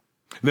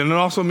 Then it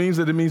also means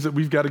that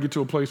we've got to get to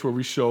a place where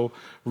we show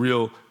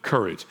real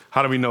courage.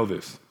 How do we know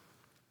this?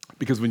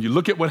 Because when you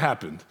look at what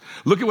happened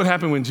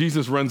when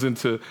Jesus runs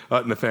into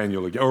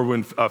Nathanael again, or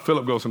when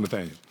Philip goes to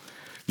Nathanael.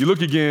 You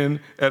look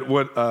again at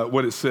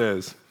what it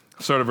says.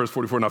 Start at verse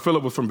 44. Now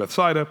Philip was from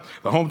Bethsaida,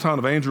 the hometown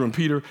of Andrew and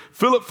Peter.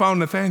 Philip found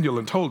Nathanael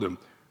and told him,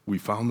 we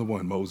found the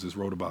one Moses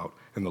wrote about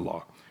in the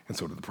law, and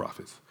so did the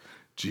prophets,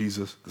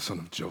 Jesus, the son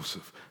of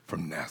Joseph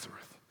from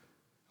Nazareth.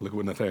 Look at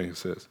what Nathanael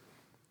says.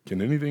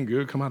 Can anything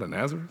good come out of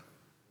Nazareth?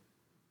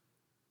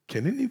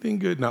 Can anything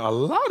good? Now, a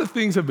lot of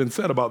things have been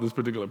said about this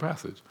particular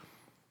passage,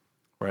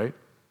 right?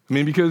 I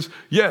mean, because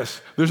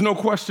yes, there's no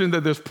question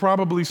that there's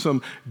probably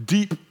some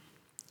deep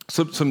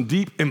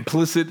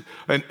implicit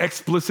and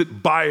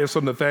explicit bias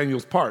on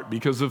Nathanael's part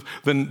because of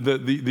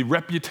the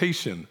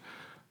reputation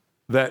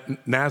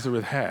that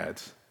Nazareth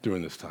had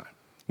during this time.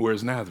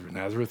 Whereas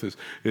Nazareth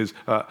is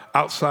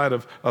outside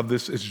of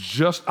this, is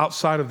just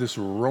outside of this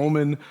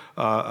Roman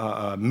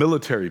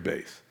military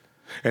base.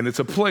 And it's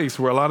a place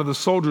where a lot of the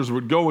soldiers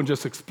would go and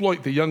just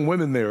exploit the young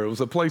women there. It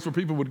was a place where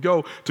people would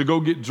go to go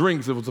get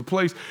drinks. It was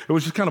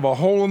just kind of a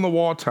hole in the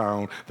wall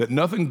town that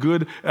nothing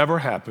good ever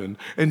happened.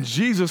 And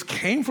Jesus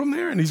came from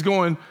there and he's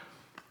going,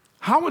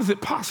 how is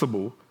it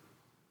possible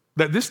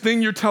that this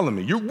thing you're telling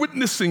me, you're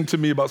witnessing to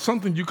me about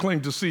something you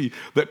claim to see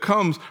that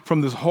comes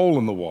from this hole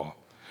in the wall?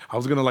 I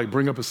was gonna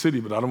bring up a city,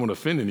 but I don't want to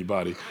offend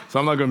anybody. So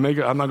I'm not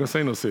gonna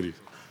say no cities.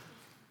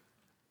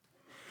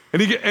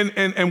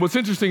 And what's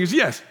interesting is,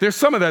 yes, there's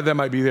some of that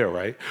might be there,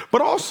 right?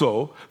 But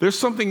also, there's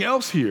something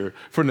else here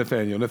for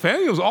Nathanael.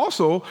 Nathanael's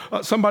also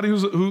somebody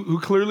who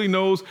clearly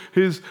knows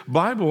his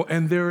Bible,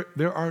 and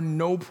there are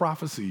no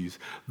prophecies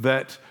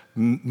that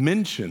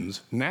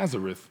mentions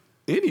Nazareth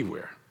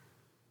anywhere.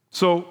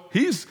 So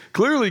he's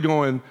clearly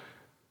going,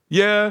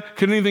 yeah,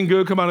 can anything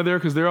good come out of there?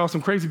 Because there are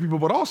some crazy people.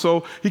 But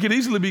also, he could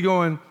easily be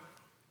going,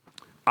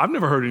 I've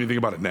never heard anything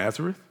about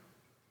Nazareth.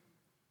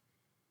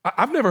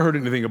 I've never heard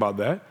anything about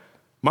that.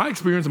 My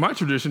experience and my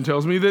tradition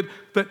tells me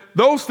that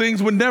those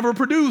things would never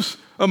produce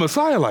a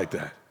Messiah like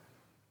that.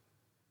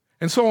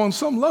 And so on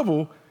some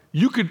level,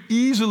 you could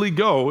easily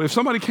go, if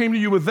somebody came to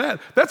you with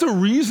that, that's a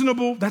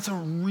reasonable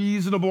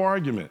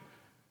argument.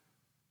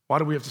 Why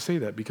do we have to say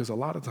that? Because a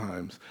lot of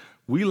times,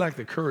 we lack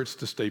the courage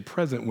to stay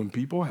present when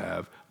people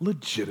have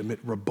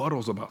legitimate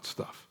rebuttals about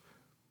stuff.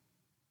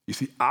 You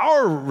see,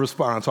 our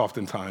response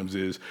oftentimes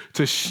is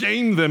to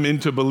shame them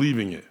into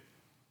believing it.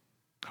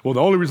 Well,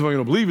 the only reason why you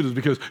don't believe it is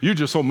because you're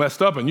just so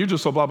messed up and you're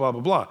just so blah, blah,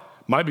 blah, blah.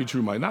 Might be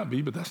true, might not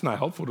be, but that's not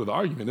helpful to the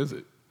argument, is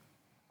it?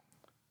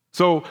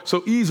 So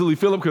easily,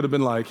 Philip could have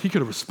been like, he could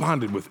have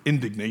responded with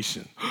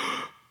indignation.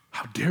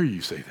 How dare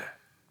you say that?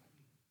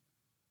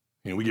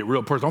 We get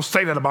real personal. Don't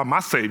say that about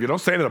my Savior.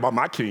 Don't say that about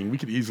my King. We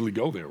could easily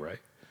go there, right?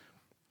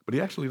 But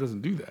he actually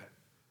doesn't do that.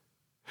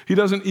 He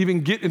doesn't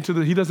even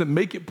he doesn't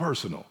make it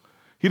personal.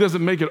 He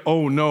doesn't make it,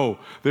 oh no,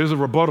 there's a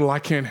rebuttal I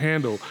can't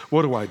handle.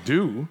 What do I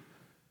do?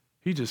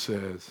 He just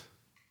says,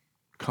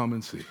 come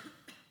and see.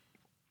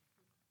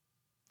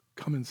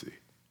 Come and see.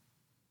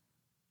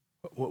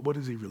 What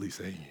is he really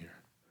saying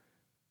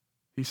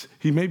here?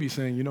 He may be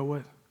saying, you know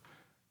what?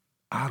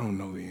 I don't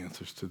know the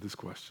answers to this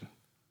question.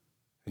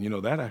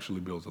 And that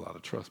actually builds a lot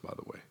of trust, by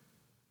the way.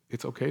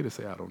 It's okay to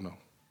say, I don't know.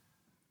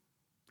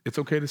 It's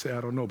okay to say,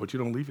 I don't know, but you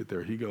don't leave it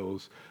there. He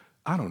goes,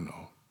 I don't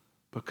know,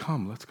 but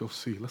come, let's go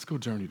see. Let's go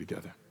journey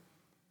together.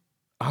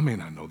 I may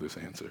not know this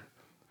answer,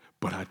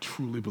 but I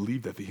truly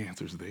believe that the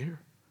answer's there.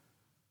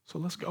 So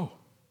let's go.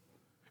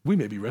 We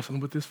may be wrestling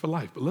with this for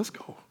life, but let's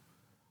go.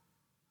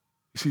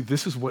 You see,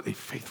 this is what a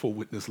faithful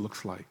witness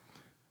looks like.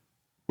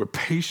 We're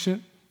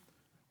patient,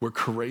 we're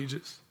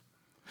courageous,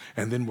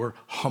 and then we're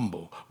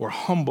humble. We're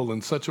humble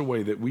in such a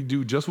way that we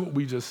do just what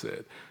we just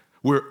said.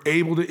 We're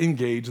able to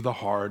engage the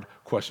hard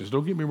questions.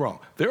 Don't get me wrong.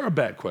 There are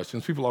bad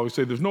questions. People always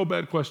say there's no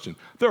bad question.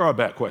 There are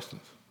bad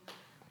questions.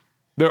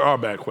 There are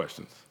bad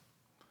questions.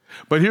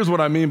 But here's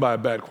what I mean by a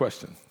bad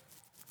question.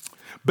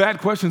 Bad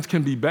questions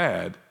can be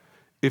bad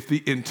if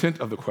the intent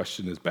of the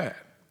question is bad.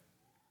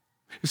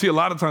 You see, a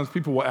lot of times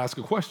people will ask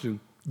a question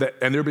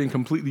and they're being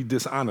completely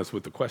dishonest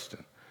with the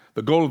question.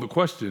 The goal of the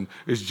question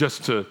is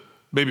just to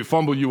maybe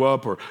fumble you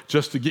up or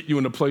just to get you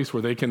in a place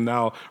where they can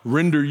now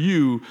render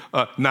you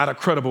not a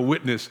credible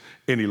witness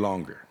any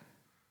longer.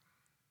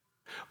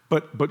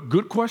 But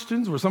good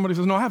questions where somebody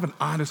says, no, I have an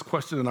honest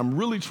question and I'm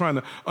really trying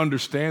to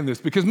understand this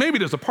because maybe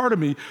there's a part of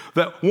me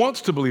that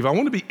wants to believe. I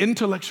want to be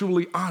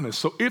intellectually honest.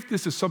 So if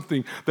this is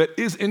something that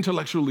is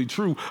intellectually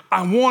true,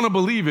 I want to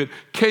believe it.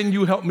 Can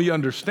you help me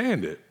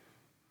understand it?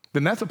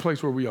 Then that's a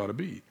place where we ought to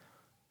be.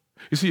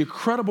 You see, a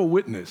credible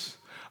witness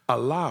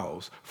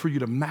allows for you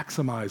to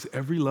maximize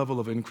every level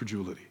of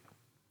incredulity.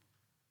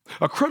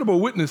 A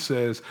credible witness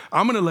says,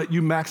 I'm going to let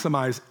you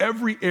maximize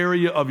every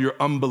area of your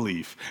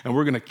unbelief, and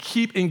we're going to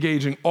keep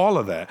engaging all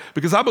of that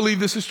because I believe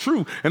this is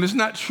true, and it's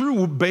not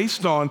true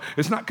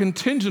it's not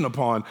contingent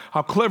upon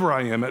how clever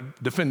I am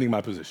at defending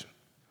my position.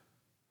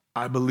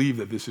 I believe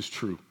that this is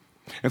true.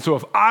 And so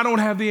if I don't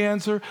have the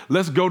answer,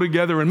 let's go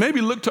together and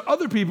maybe look to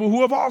other people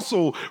who have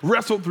also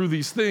wrestled through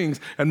these things,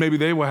 and maybe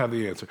they will have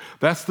the answer.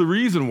 That's the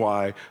reason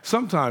why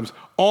sometimes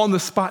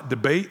on-the-spot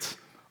debates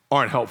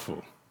aren't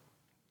helpful.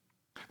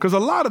 Because a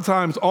lot of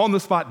times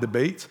on-the-spot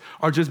debates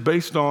are just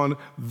based on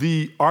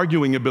the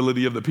arguing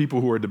ability of the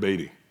people who are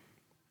debating.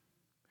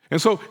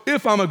 And so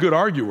if I'm a good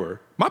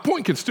arguer, my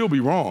point can still be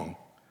wrong,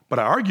 but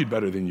I argued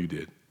better than you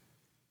did.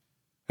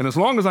 And as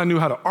long as I knew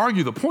how to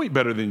argue the point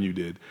better than you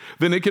did,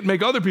 then it could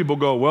make other people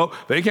go, well,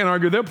 they can't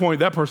argue their point,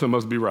 that person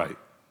must be right.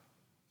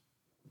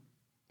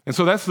 And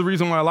so that's the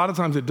reason why a lot of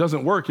times it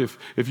doesn't work if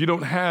you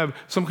don't have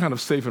some kind of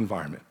safe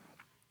environment.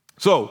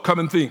 So come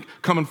and think,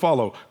 come and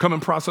follow, come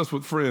and process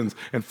with friends,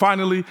 and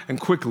finally and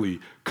quickly,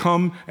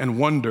 come and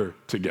wonder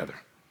together.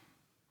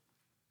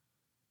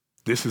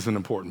 This is an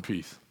important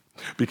piece.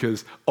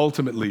 Because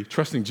ultimately,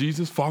 trusting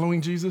Jesus, following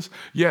Jesus,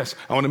 yes,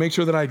 I want to make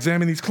sure that I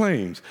examine these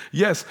claims.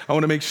 Yes, I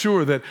want to make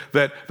sure that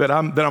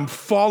I'm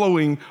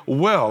following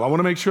well. I want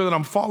to make sure that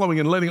I'm following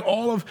and letting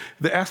all of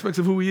the aspects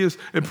of who he is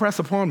impress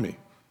upon me.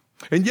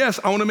 And yes,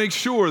 I want to make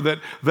sure that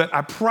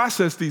I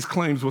process these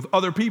claims with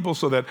other people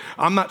so that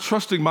I'm not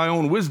trusting my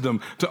own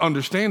wisdom to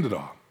understand it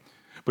all.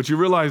 But you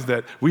realize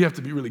that we have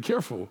to be really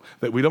careful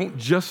that we don't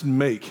just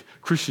make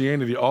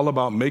Christianity all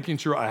about making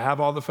sure I have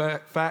all the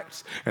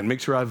facts and make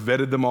sure I've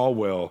vetted them all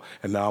well,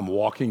 and now I'm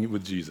walking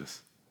with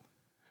Jesus.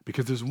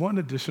 Because there's one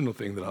additional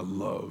thing that I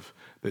love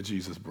that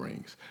Jesus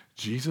brings.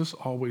 Jesus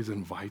always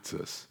invites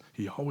us,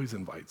 he always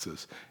invites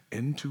us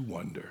into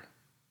wonder.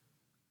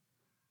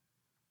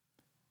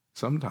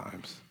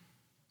 Sometimes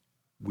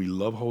we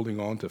love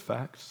holding on to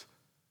facts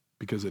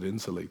because it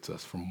insulates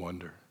us from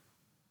wonder.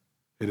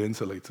 It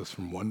insulates us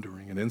from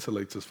wondering. It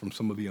insulates us from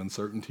some of the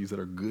uncertainties that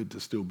are good to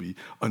still be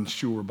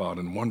unsure about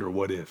and wonder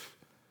what if.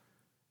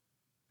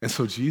 And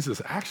so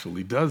Jesus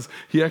actually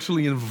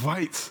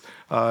invites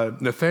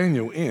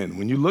Nathanael in.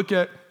 When you look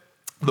at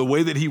the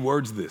way that he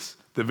words this,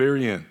 the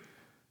very end,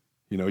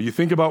 you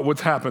think about what's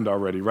happened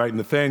already, right?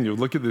 Nathanael,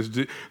 look at this.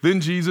 Then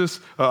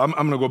Jesus, I'm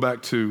going to go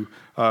back to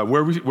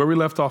where we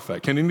left off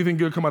at. Can anything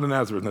good come out of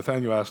Nazareth?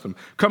 Nathanael asked him.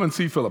 Come and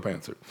see, Philip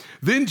answered.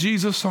 Then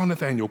Jesus saw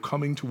Nathanael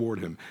coming toward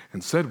him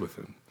and said with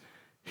him,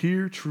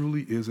 here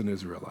truly is an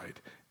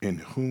Israelite in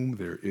whom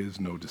there is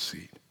no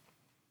deceit.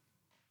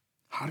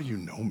 How do you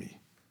know me?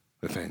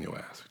 Nathanael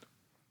asked.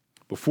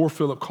 Before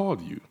Philip called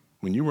you,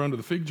 when you were under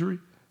the fig tree,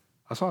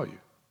 I saw you.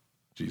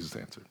 Jesus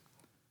answered,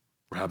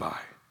 Rabbi.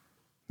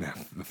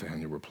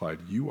 Nathanael replied,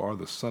 you are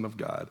the Son of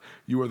God.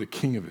 You are the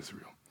King of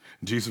Israel.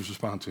 And Jesus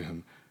responded to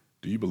him,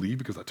 do you believe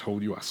because I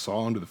told you I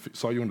saw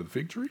you under the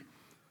fig tree?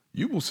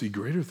 You will see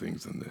greater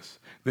things than this.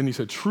 Then he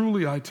said,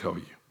 truly I tell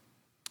you,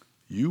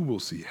 you will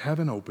see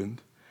heaven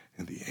opened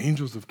and the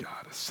angels of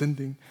God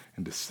ascending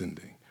and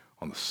descending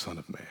on the Son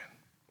of Man.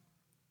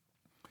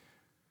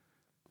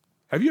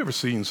 Have you ever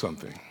seen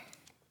something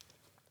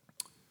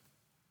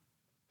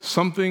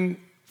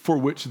for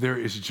which there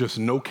is just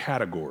no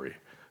category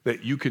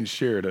that you can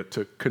share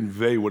to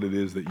convey what it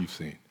is that you've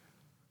seen?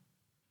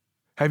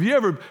 Have you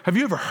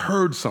ever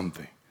heard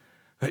something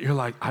that you're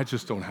like, I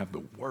just don't have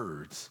the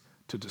words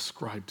to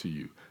describe to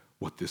you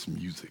what this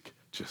music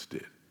just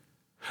did?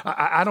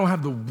 I don't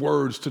have the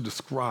words to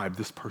describe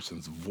this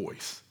person's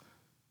voice.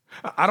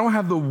 I don't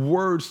have the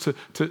words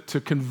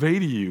to convey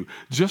to you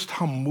just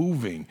how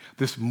moving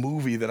this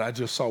movie that I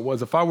just saw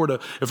was. If I were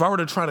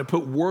to try to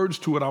put words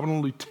to it, I would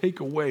only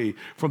take away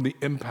from the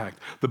impact.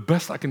 The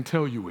best I can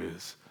tell you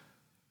is,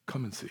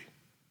 come and see.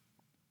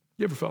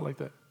 You ever felt like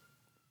that?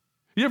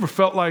 You ever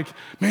felt like,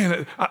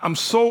 man, I'm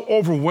so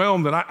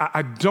overwhelmed that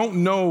I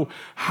don't know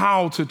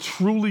how to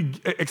truly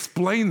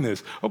explain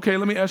this? Okay,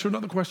 let me ask you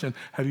another question.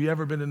 Have you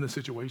ever been in a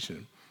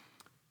situation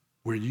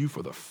where you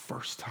for the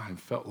first time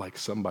felt like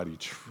somebody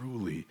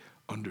truly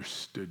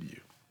understood you?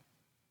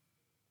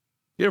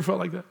 You ever felt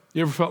like that?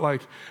 You ever felt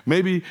like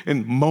maybe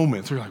in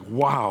moments, you're like,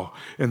 wow,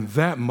 in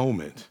that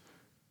moment,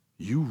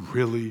 you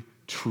really,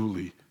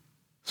 truly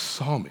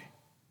saw me.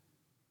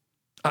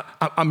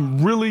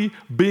 I'm really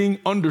being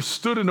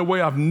understood in a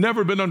way I've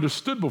never been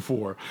understood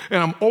before.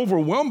 And I'm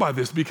overwhelmed by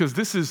this because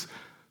this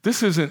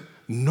isn't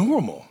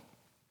normal.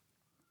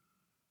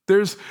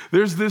 There's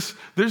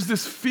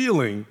this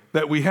feeling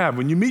that we have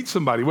when you meet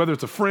somebody, whether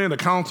it's a friend, a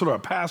counselor, a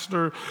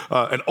pastor,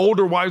 an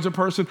older, wiser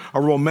person, a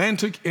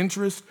romantic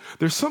interest.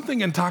 There's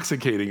something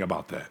intoxicating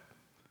about that.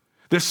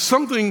 There's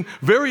something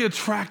very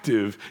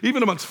attractive,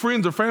 even amongst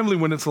friends or family,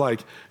 when it's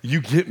like,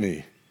 you get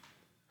me.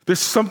 There's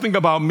something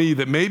about me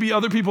that maybe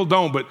other people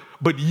don't,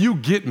 but you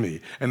get me.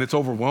 And it's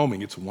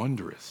overwhelming. It's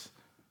wondrous.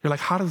 You're like,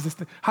 how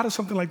does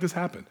something like this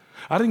happen?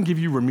 I didn't give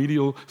you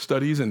remedial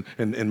studies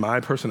in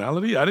my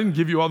personality. I didn't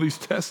give you all these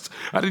tests.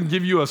 I didn't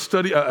give you a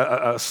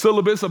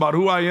syllabus about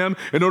who I am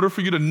in order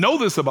for you to know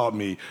this about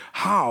me.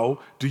 How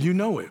do you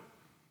know it?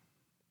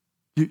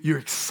 You're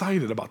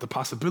excited about the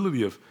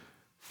possibility of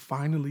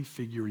finally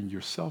figuring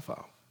yourself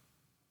out.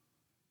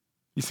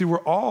 You see, we're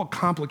all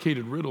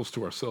complicated riddles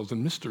to ourselves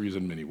and mysteries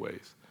in many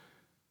ways.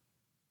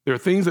 There are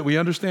things that we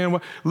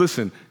understand.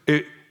 Listen,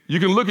 you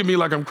can look at me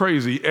like I'm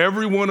crazy.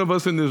 Every one of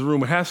us in this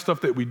room has stuff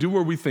that we do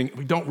or we think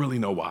we don't really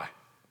know why.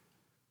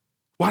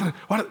 Why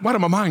did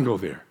my mind go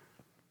there?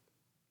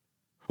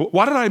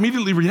 Why did I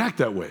immediately react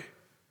that way?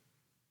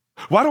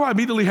 Why do I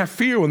immediately have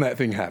fear when that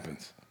thing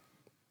happens?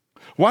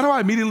 Why do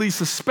I immediately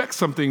suspect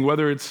something,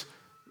 whether it's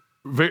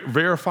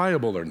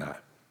verifiable or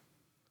not?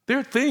 There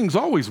are things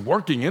always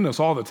working in us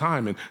all the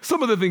time, and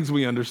some of the things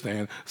we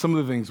understand, some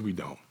of the things we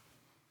don't.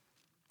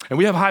 And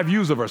we have high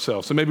views of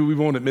ourselves, so maybe we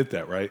won't admit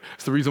that, right?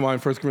 It's the reason why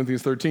in 1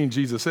 Corinthians 13,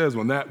 Jesus says,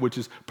 when that which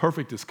is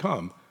perfect is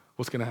come,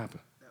 what's going to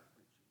happen?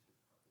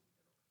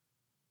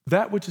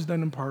 That which is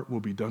done in part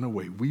will be done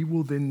away. We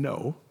will then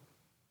know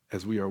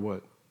as we are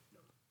what?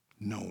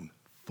 Known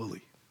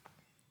fully.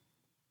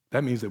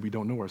 That means that we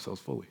don't know ourselves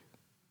fully.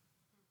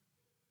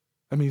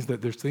 That means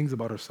that there's things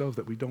about ourselves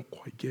that we don't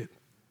quite get.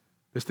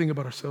 There's things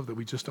about ourselves that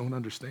we just don't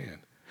understand.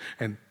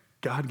 And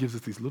God gives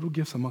us these little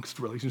gifts amongst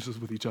relationships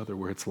with each other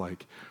where it's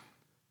like,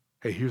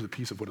 hey, here's a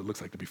piece of what it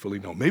looks like to be fully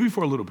known. Maybe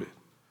for a little bit.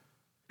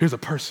 Here's a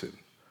person.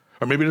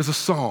 Or maybe there's a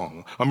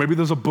song, or maybe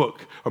there's a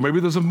book, or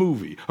maybe there's a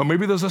movie, or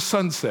maybe there's a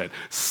sunset.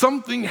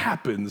 Something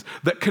happens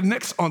that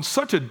connects on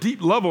such a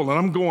deep level, and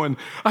I'm going,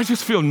 I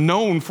just feel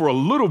known for a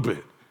little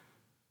bit.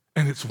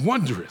 And it's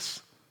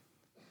wondrous.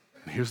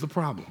 And here's the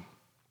problem.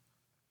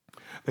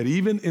 That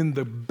even in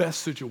the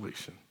best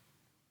situation,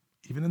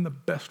 even in the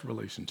best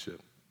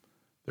relationship,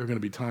 there are going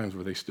to be times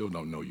where they still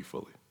don't know you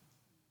fully.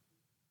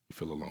 You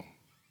feel alone.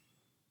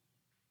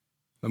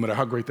 No matter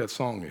how great that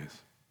song is,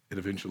 it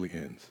eventually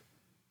ends.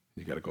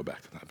 You got to go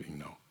back to not being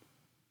known.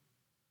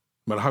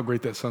 No matter how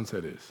great that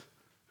sunset is,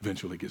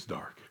 eventually it gets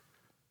dark.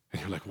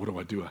 And you're like, what do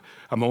I do?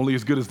 I'm only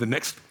as good as the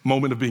next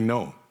moment of being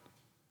known.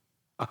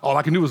 All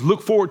I can do is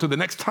look forward to the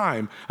next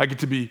time I get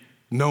to be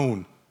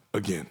known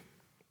again.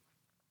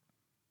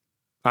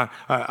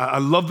 I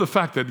love the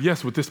fact that,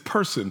 yes, with this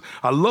person,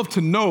 I love to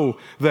know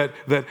that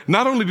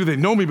not only do they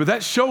know me, but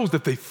that shows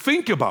that they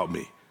think about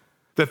me,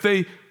 that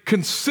they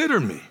consider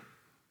me,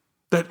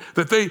 that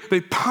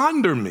they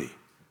ponder me.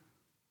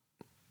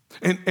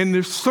 And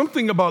there's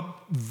something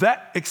about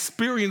that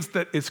experience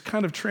that is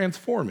kind of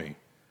transforming,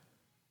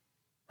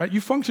 right?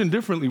 You function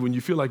differently when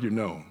you feel like you're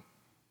known.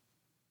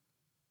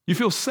 You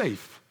feel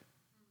safe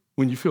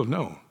when you feel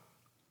known.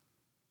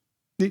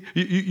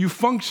 You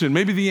function,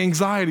 maybe the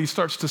anxiety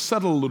starts to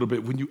settle a little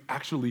bit when you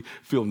actually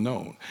feel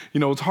known. You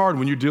know, it's hard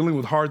when you're dealing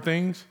with hard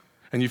things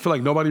and you feel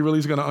like nobody really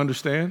is going to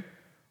understand.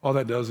 All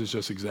that does is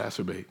just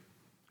exacerbate.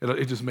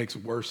 It just makes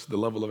worse the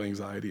level of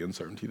anxiety and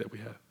uncertainty that we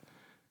have.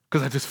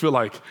 Because I just feel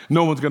like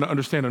no one's going to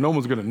understand or no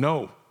one's going to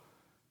know.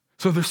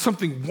 So there's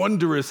something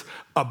wondrous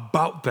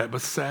about that,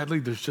 but sadly,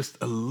 there's just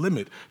a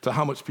limit to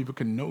how much people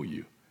can know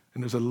you.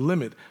 And there's a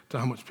limit to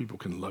how much people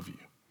can love you.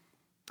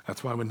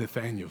 That's why when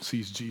Nathanael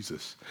sees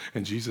Jesus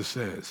and Jesus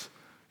says,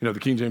 you know, the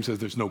King James says,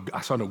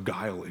 I saw no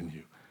guile in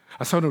you.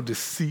 I saw no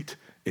deceit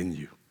in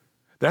you.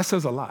 That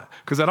says a lot,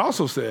 because that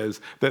also says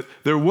that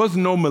there was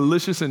no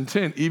malicious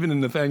intent even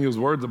in Nathanael's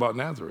words about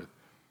Nazareth.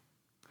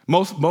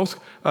 Most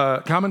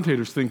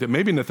commentators think that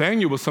maybe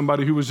Nathanael was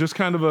somebody who was just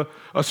kind of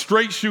a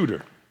straight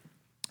shooter.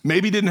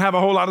 Maybe didn't have a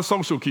whole lot of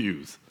social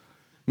cues.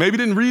 Maybe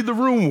didn't read the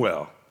room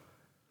well.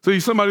 So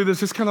he's somebody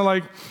that's just kind of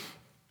like,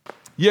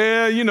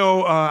 yeah, you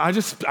know, I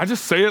just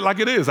say it like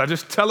it is. I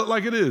just tell it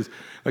like it is.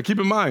 Now keep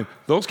in mind,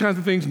 those kinds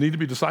of things need to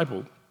be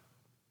discipled.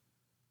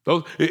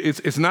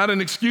 It's not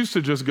an excuse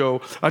to just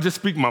go, I just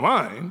speak my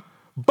mind,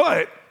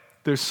 but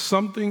there's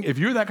something, if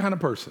you're that kind of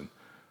person,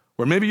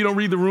 where maybe you don't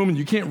read the room and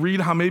you can't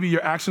read how maybe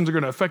your actions are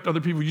going to affect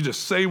other people, you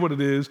just say what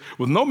it is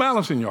with no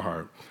malice in your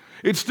heart,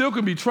 it still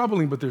can be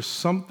troubling, but there's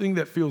something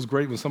that feels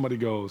great when somebody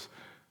goes,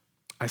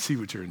 I see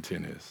what your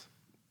intent is.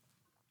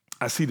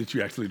 I see that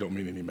you actually don't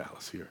mean any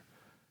malice here.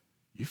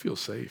 You feel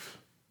safe.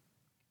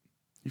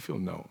 You feel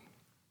known.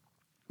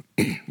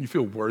 You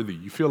feel worthy.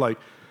 You feel like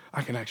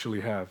I can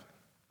actually have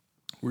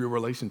real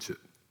relationship.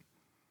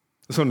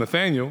 So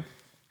Nathanael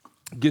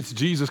gets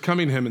Jesus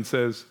coming to him and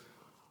says,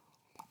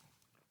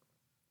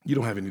 you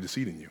don't have any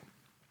deceit in you.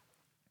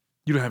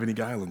 You don't have any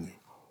guile in you.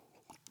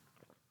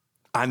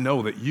 I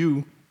know that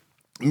you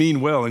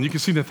mean well. And you can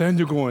see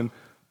Nathanael going,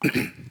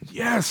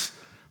 yes,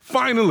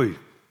 finally,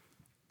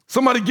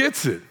 somebody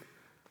gets it.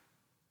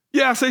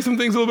 Yeah, I say some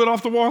things a little bit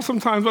off the wall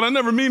sometimes, but I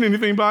never mean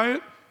anything by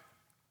it.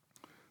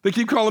 They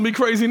keep calling me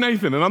Crazy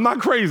Nathan, and I'm not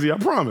crazy, I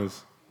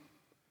promise.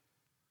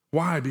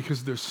 Why?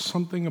 Because there's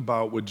something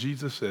about what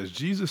Jesus says.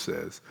 Jesus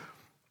says,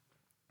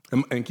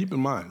 and keep in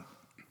mind,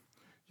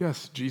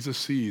 yes, Jesus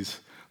sees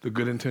the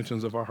good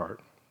intentions of our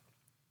heart,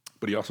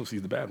 but he also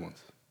sees the bad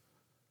ones.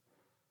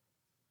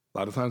 A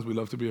lot of times we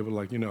love to be able to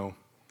like, you know,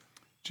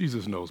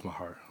 Jesus knows my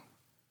heart.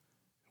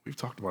 We've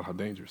talked about how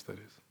dangerous that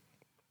is.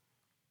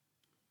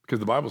 Because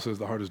the Bible says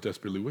the heart is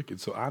desperately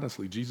wicked. So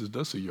honestly, Jesus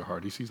does see your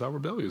heart. He sees how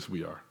rebellious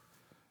we are.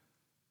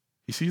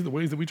 He sees the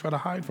ways that we try to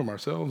hide from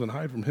ourselves and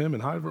hide from him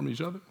and hide from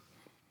each other.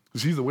 He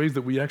sees the ways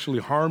that we actually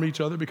harm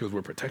each other because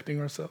we're protecting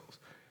ourselves.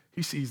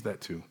 He sees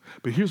that too.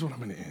 But here's what I'm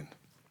going to end.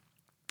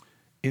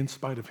 In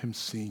spite of him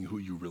seeing who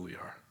you really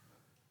are,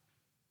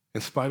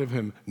 in spite of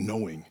him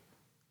knowing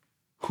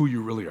who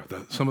you really are,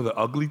 some of the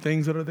ugly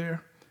things that are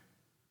there,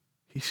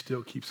 he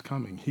still keeps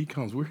coming. He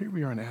comes. Here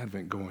we are in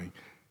Advent going,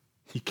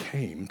 he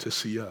came to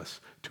see us,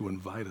 to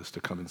invite us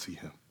to come and see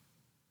him.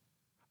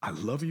 I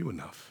love you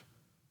enough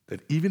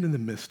that even in the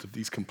midst of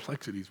these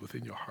complexities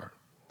within your heart,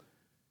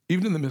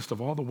 even in the midst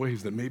of all the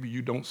ways that maybe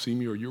you don't see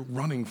me or you're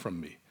running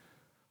from me,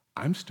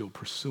 I'm still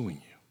pursuing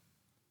you.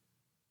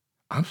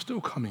 I'm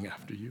still coming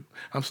after you.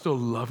 I'm still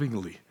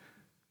lovingly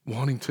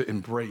wanting to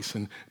embrace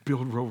and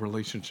build real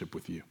relationship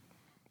with you.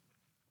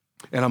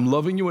 And I'm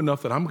loving you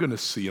enough that I'm going to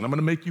see, and I'm going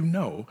to make you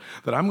know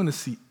that I'm going to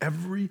see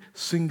every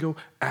single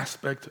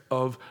aspect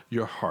of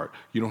your heart.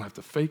 You don't have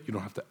to fake, you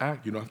don't have to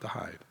act, you don't have to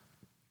hide.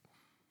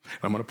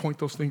 And I'm going to point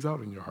those things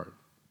out in your heart.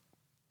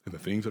 And the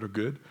things that are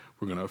good,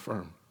 we're going to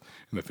affirm.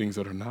 And the things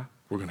that are not,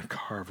 we're going to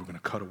carve, we're going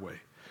to cut away.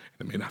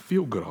 And it may not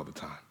feel good all the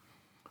time,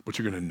 but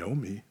you're going to know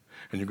me,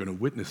 and you're going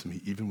to witness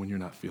me even when you're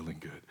not feeling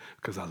good,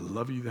 because I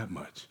love you that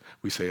much.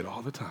 We say it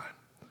all the time.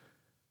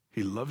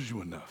 He loves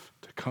you enough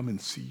to come and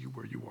see you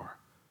where you are,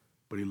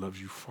 but he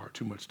loves you far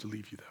too much to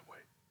leave you that way.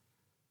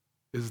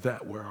 Is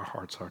that where our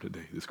hearts are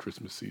today, this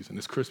Christmas season?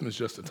 Is Christmas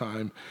just a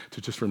time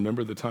to just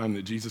remember the time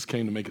that Jesus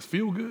came to make us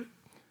feel good?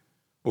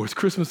 Or is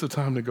Christmas the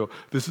time to go,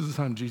 this is the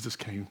time Jesus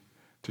came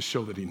to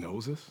show that he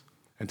knows us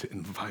and to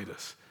invite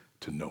us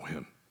to know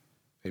him?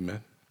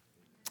 Amen?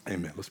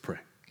 Amen. Let's pray.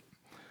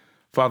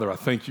 Father, I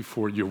thank you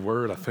for your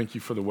word. I thank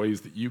you for the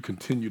ways that you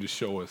continue to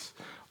show us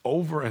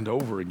over and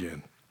over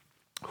again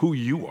who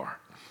you are.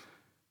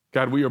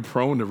 God, we are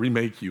prone to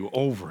remake you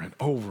over and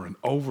over and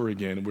over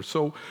again. And we're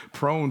so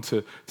prone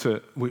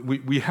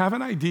we have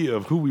an idea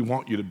of who we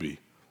want you to be.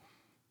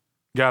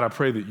 God, I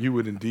pray that you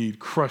would indeed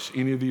crush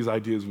any of these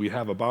ideas we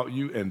have about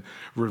you and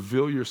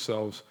reveal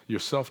yourself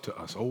to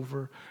us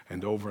over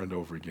and over and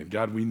over again.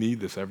 God, we need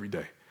this every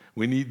day.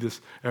 We need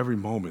this every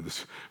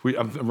moment.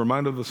 I'm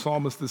reminded of the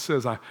psalmist that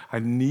says, I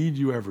need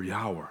you every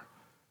hour.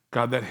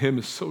 God, that hymn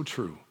is so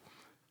true.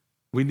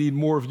 We need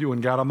more of you.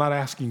 And God, I'm not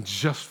asking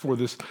just for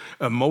this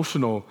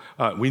emotional,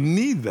 we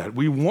need that.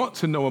 We want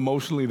to know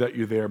emotionally that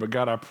you're there. But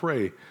God, I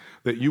pray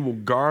that you will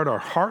guard our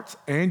hearts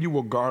and you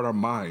will guard our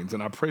minds.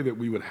 And I pray that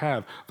we would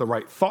have the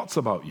right thoughts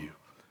about you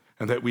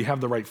and that we have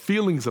the right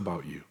feelings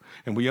about you.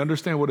 And we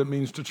understand what it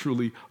means to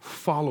truly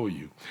follow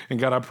you. And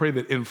God, I pray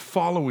that in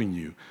following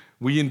you,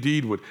 we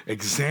indeed would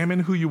examine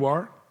who you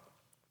are,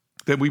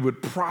 that we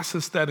would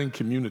process that in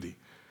community,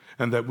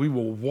 and that we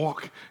will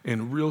walk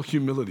in real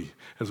humility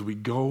as we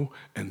go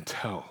and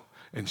tell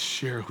and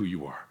share who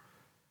you are.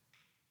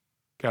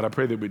 God, I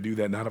pray that we do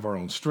that not of our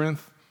own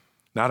strength,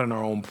 not in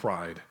our own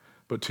pride,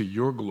 but to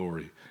your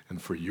glory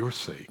and for your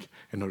sake,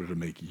 in order to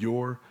make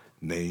your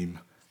name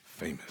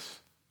famous.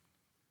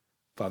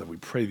 Father, we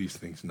pray these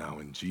things now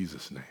in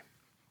Jesus' name.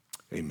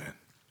 Amen.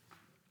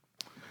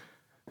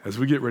 As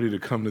we get ready to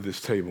come to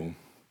this table,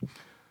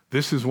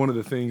 this is one of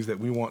the things that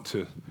we want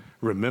to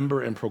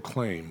remember and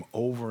proclaim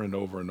over and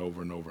over and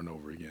over and over and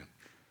over again.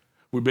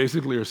 We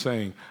basically are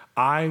saying,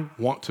 I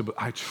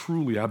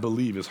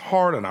believe, it's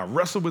hard and I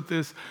wrestle with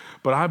this,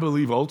 but I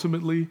believe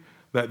ultimately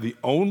that the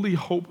only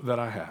hope that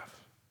I have,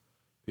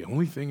 the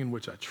only thing in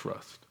which I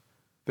trust,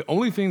 the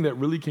only thing that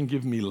really can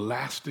give me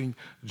lasting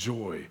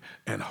joy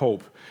and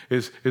hope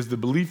is the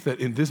belief that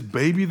in this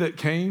baby that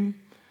came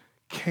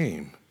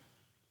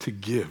to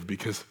give,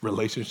 because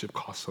relationship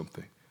costs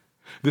something.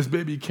 This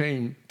baby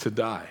came to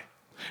die.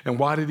 And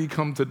why did he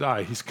come to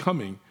die?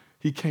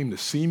 He came to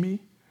see me,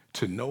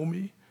 to know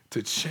me,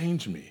 to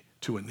change me,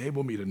 to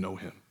enable me to know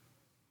him,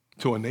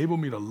 to enable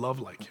me to love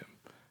like him,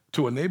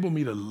 to enable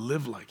me to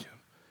live like him.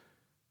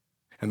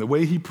 And the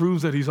way he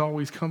proves that he's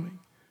always coming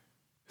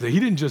is that he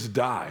didn't just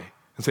die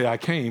and say, I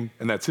came,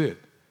 and that's it.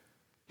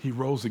 He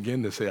rose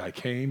again to say, I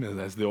came,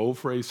 and as the old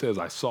phrase says,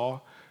 I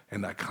saw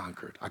and I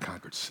conquered. I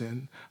conquered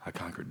sin, I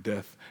conquered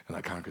death, and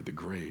I conquered the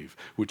grave,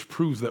 which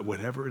proves that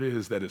whatever it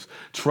is that is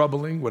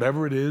troubling,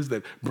 whatever it is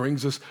that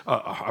brings us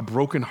a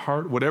broken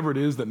heart, whatever it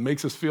is that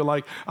makes us feel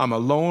like I'm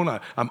alone,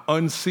 I'm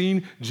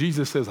unseen,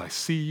 Jesus says, I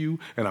see you,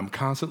 and I'm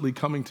constantly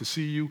coming to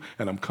see you,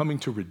 and I'm coming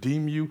to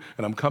redeem you,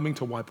 and I'm coming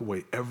to wipe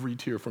away every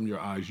tear from your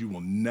eyes. You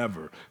will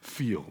never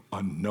feel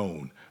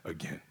unknown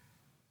again.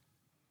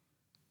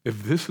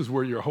 If this is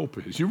where your hope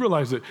is, we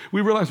realize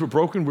we're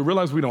broken, we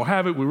realize we don't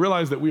have it, we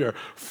realize that we are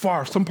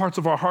far, some parts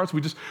of our hearts,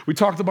 we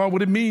talked about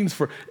what it means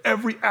for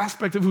every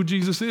aspect of who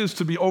Jesus is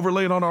to be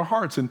overlaid on our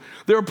hearts, and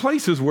there are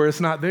places where it's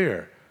not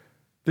there.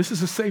 This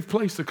is a safe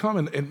place to come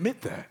and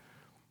admit that.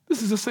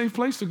 This is a safe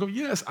place to go,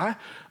 yes,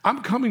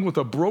 I'm coming with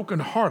a broken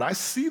heart. I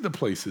see the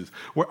places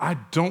where I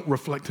don't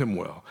reflect him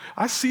well.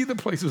 I see the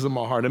places in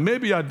my heart, and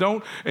maybe I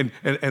don't,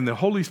 and the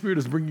Holy Spirit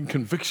is bringing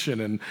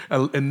conviction and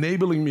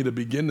enabling me to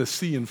begin to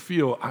see and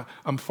feel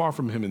I'm far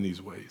from him in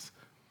these ways.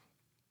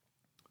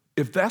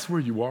 If that's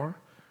where you are,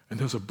 and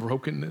there's a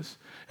brokenness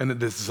and a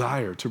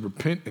desire to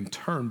repent and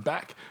turn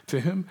back to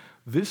him,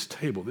 this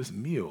table, this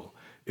meal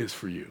is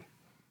for you.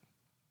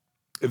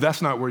 If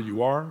that's not where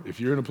you are, if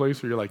you're in a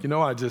place where you're like,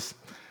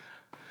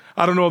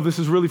 I don't know if this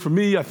is really for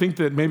me. I think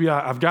that maybe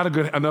I've got a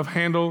good enough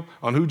handle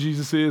on who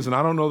Jesus is, and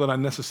I don't know that I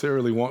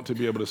necessarily want to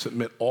be able to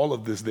submit all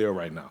of this there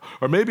right now.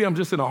 Or maybe I'm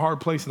just in a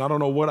hard place and I don't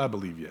know what I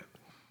believe yet.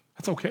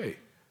 That's okay.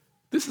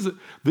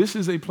 This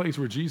is a place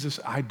where Jesus,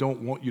 I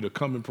don't want you to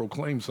come and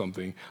proclaim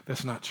something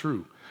that's not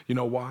true. You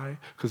know why?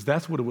 Because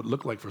that's what it would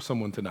look like for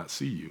someone to not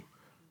see you.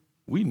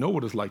 We know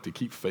what it's like to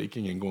keep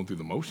faking and going through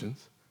the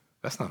motions.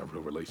 That's not a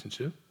real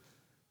relationship.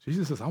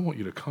 Jesus says, I want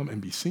you to come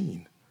and be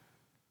seen.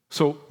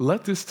 So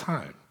let this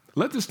time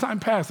Let this time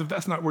pass if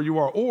that's not where you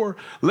are. Or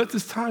let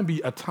this time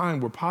be a time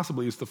where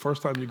possibly it's the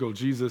first time you go,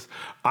 Jesus,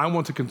 I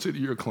want to consider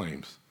your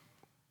claims.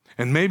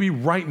 And maybe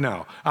right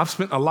now, I've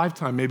spent a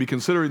lifetime maybe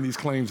considering these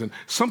claims, and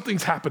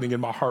something's happening in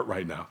my heart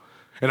right now.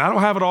 And I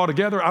don't have it all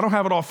together. I don't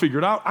have it all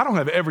figured out. I don't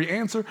have every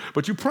answer,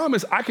 but you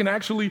promise I can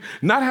actually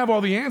not have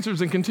all the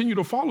answers and continue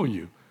to follow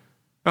you.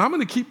 And I'm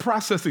going to keep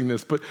processing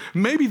this, but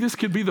maybe this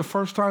could be the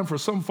first time for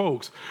some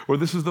folks, or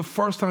this is the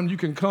first time you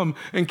can come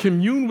and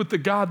commune with the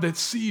God that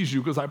sees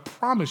you, because I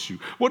promise you,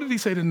 what did he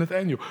say to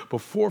Nathanael?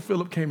 Before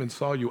Philip came and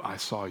saw you, I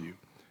saw you.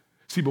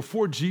 See,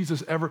 before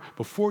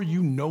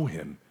you know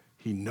him,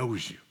 he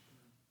knows you.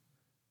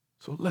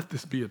 So let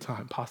this be a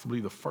time, possibly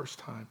the first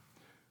time,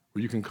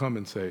 where you can come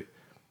and say,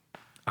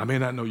 I may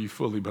not know you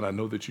fully, but I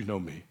know that you know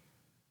me,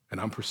 and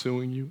I'm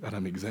pursuing you, and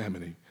I'm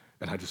examining,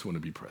 and I just want to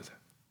be present.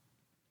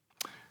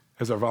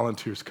 As our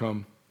volunteers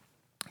come,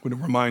 I want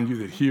to remind you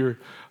that here,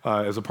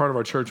 as a part of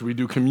our church, we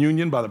do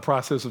communion by the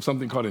process of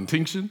something called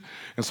intinction.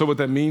 And so what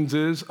that means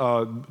is,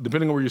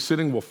 depending on where you're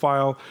sitting, we'll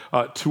file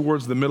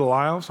towards the middle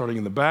aisle, starting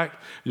in the back.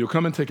 You'll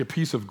come and take a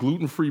piece of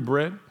gluten-free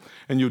bread,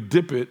 and you'll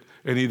dip it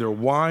in either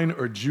wine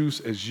or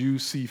juice as you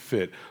see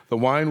fit. The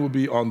wine will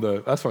be on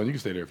that's fine, you can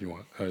stay there if you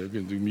want. You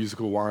can do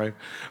musical wine.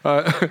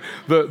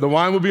 The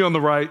wine will be on the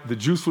right, the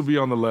juice will be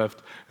on the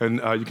left, and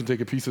you can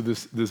take a piece of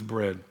this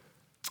bread.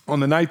 On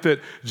the night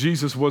that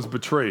Jesus was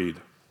betrayed,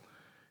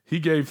 he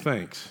gave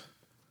thanks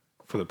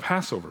for the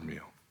Passover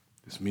meal,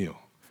 this meal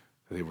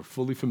that they were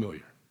fully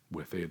familiar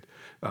with. They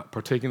had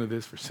partaken of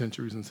this for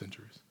centuries and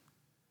centuries.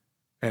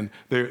 And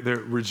they're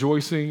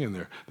rejoicing,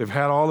 and they've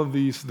had all of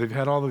these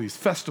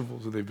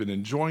festivals, and they've been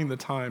enjoying the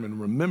time and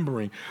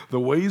remembering the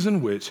ways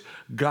in which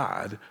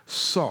God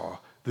saw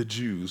the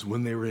Jews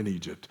when they were in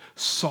Egypt,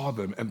 saw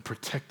them and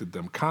protected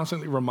them,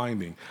 constantly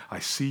reminding, I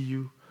see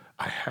you,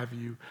 I have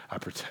you, I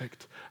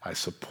protect, I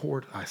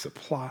support, I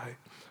supply.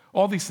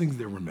 All these things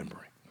they're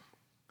remembering.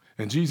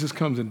 And Jesus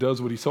comes and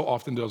does what he so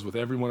often does with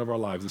every one of our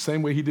lives. The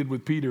same way he did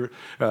with Peter,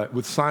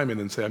 with Simon,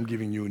 and say, I'm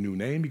giving you a new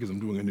name because I'm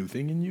doing a new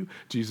thing in you.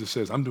 Jesus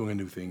says, I'm doing a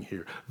new thing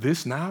here.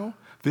 This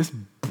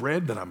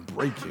bread that I'm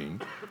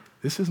breaking,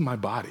 this is my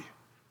body.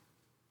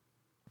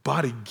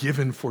 Body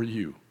given for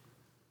you.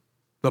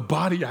 The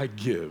body I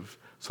give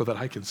so that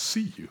I can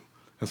see you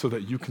and so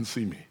that you can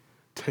see me.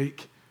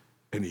 Take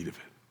and eat of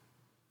it.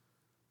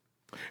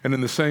 And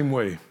in the same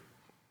way,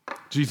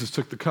 Jesus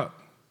took the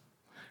cup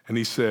and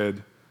he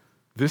said,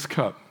 this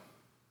cup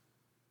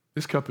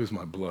is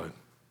my blood.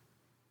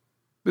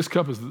 This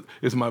cup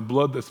is my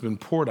blood that's been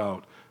poured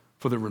out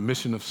for the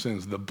remission of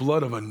sins, the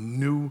blood of a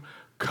new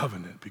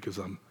covenant, because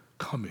I'm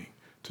coming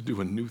to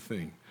do a new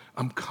thing.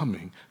 I'm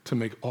coming to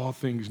make all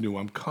things new.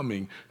 I'm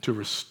coming to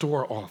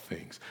restore all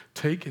things.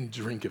 Take and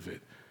drink of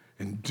it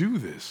and do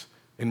this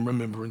in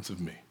remembrance of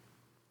me.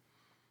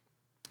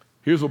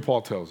 Here's what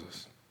Paul tells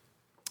us.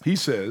 He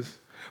says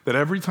that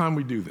every time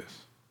we do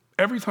this,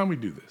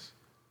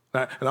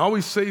 and I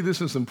always say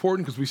this is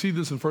important because we see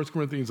this in 1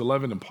 Corinthians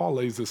 11, and Paul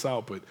lays this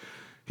out, but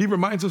he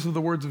reminds us of the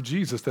words of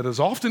Jesus, that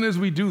as often as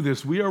we do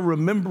this, we are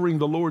remembering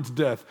the Lord's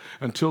death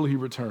until he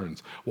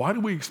returns. Why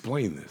do we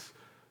explain this?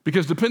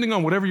 Because depending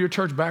on whatever your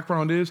church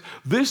background is,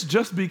 this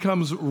just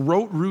becomes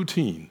rote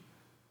routine.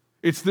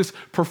 It's this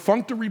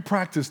perfunctory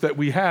practice that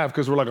we have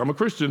because we're like, I'm a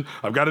Christian,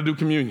 I've got to do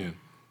communion.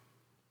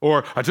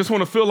 Or I just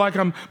want to feel like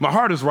my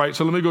heart is right,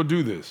 so let me go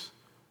do this.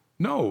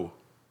 No,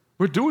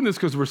 we're doing this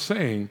because we're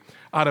saying,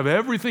 out of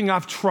everything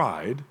I've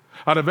tried,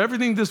 out of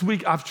everything this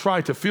week I've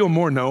tried to feel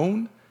more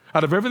known,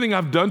 out of everything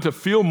I've done to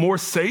feel more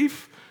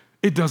safe,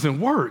 it doesn't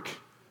work.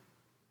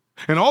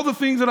 And all the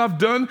things that I've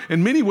done,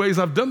 in many ways,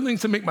 I've done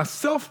things to make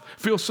myself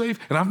feel safe,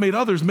 and I've made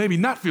others maybe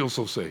not feel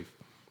so safe.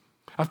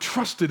 I've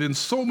trusted in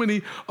so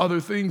many other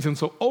things, and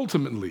so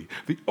ultimately,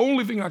 the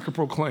only thing I can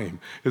proclaim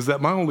is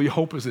that my only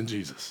hope is in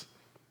Jesus.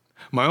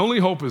 My only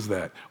hope is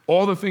that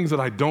all the things that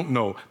I don't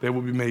know, they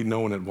will be made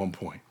known at one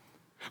point.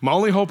 My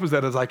only hope is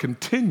that as I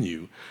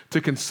continue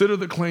to consider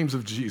the claims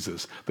of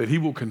Jesus, that he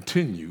will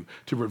continue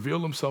to reveal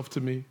himself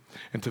to me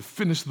and to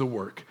finish the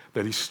work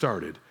that he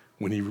started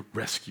when he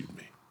rescued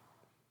me.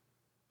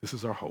 This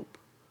is our hope.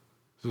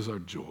 This is our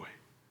joy.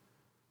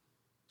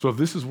 So if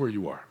this is where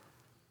you are,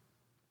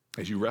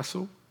 as you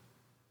wrestle,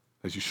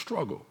 as you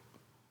struggle,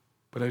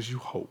 but as you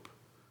hope,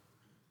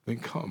 then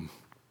come,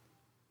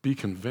 be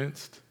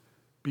convinced,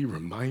 be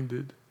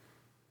reminded,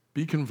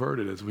 be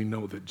converted as we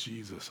know that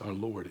Jesus, our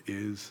Lord,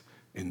 is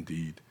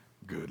indeed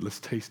good. Let's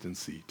taste and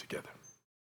see together.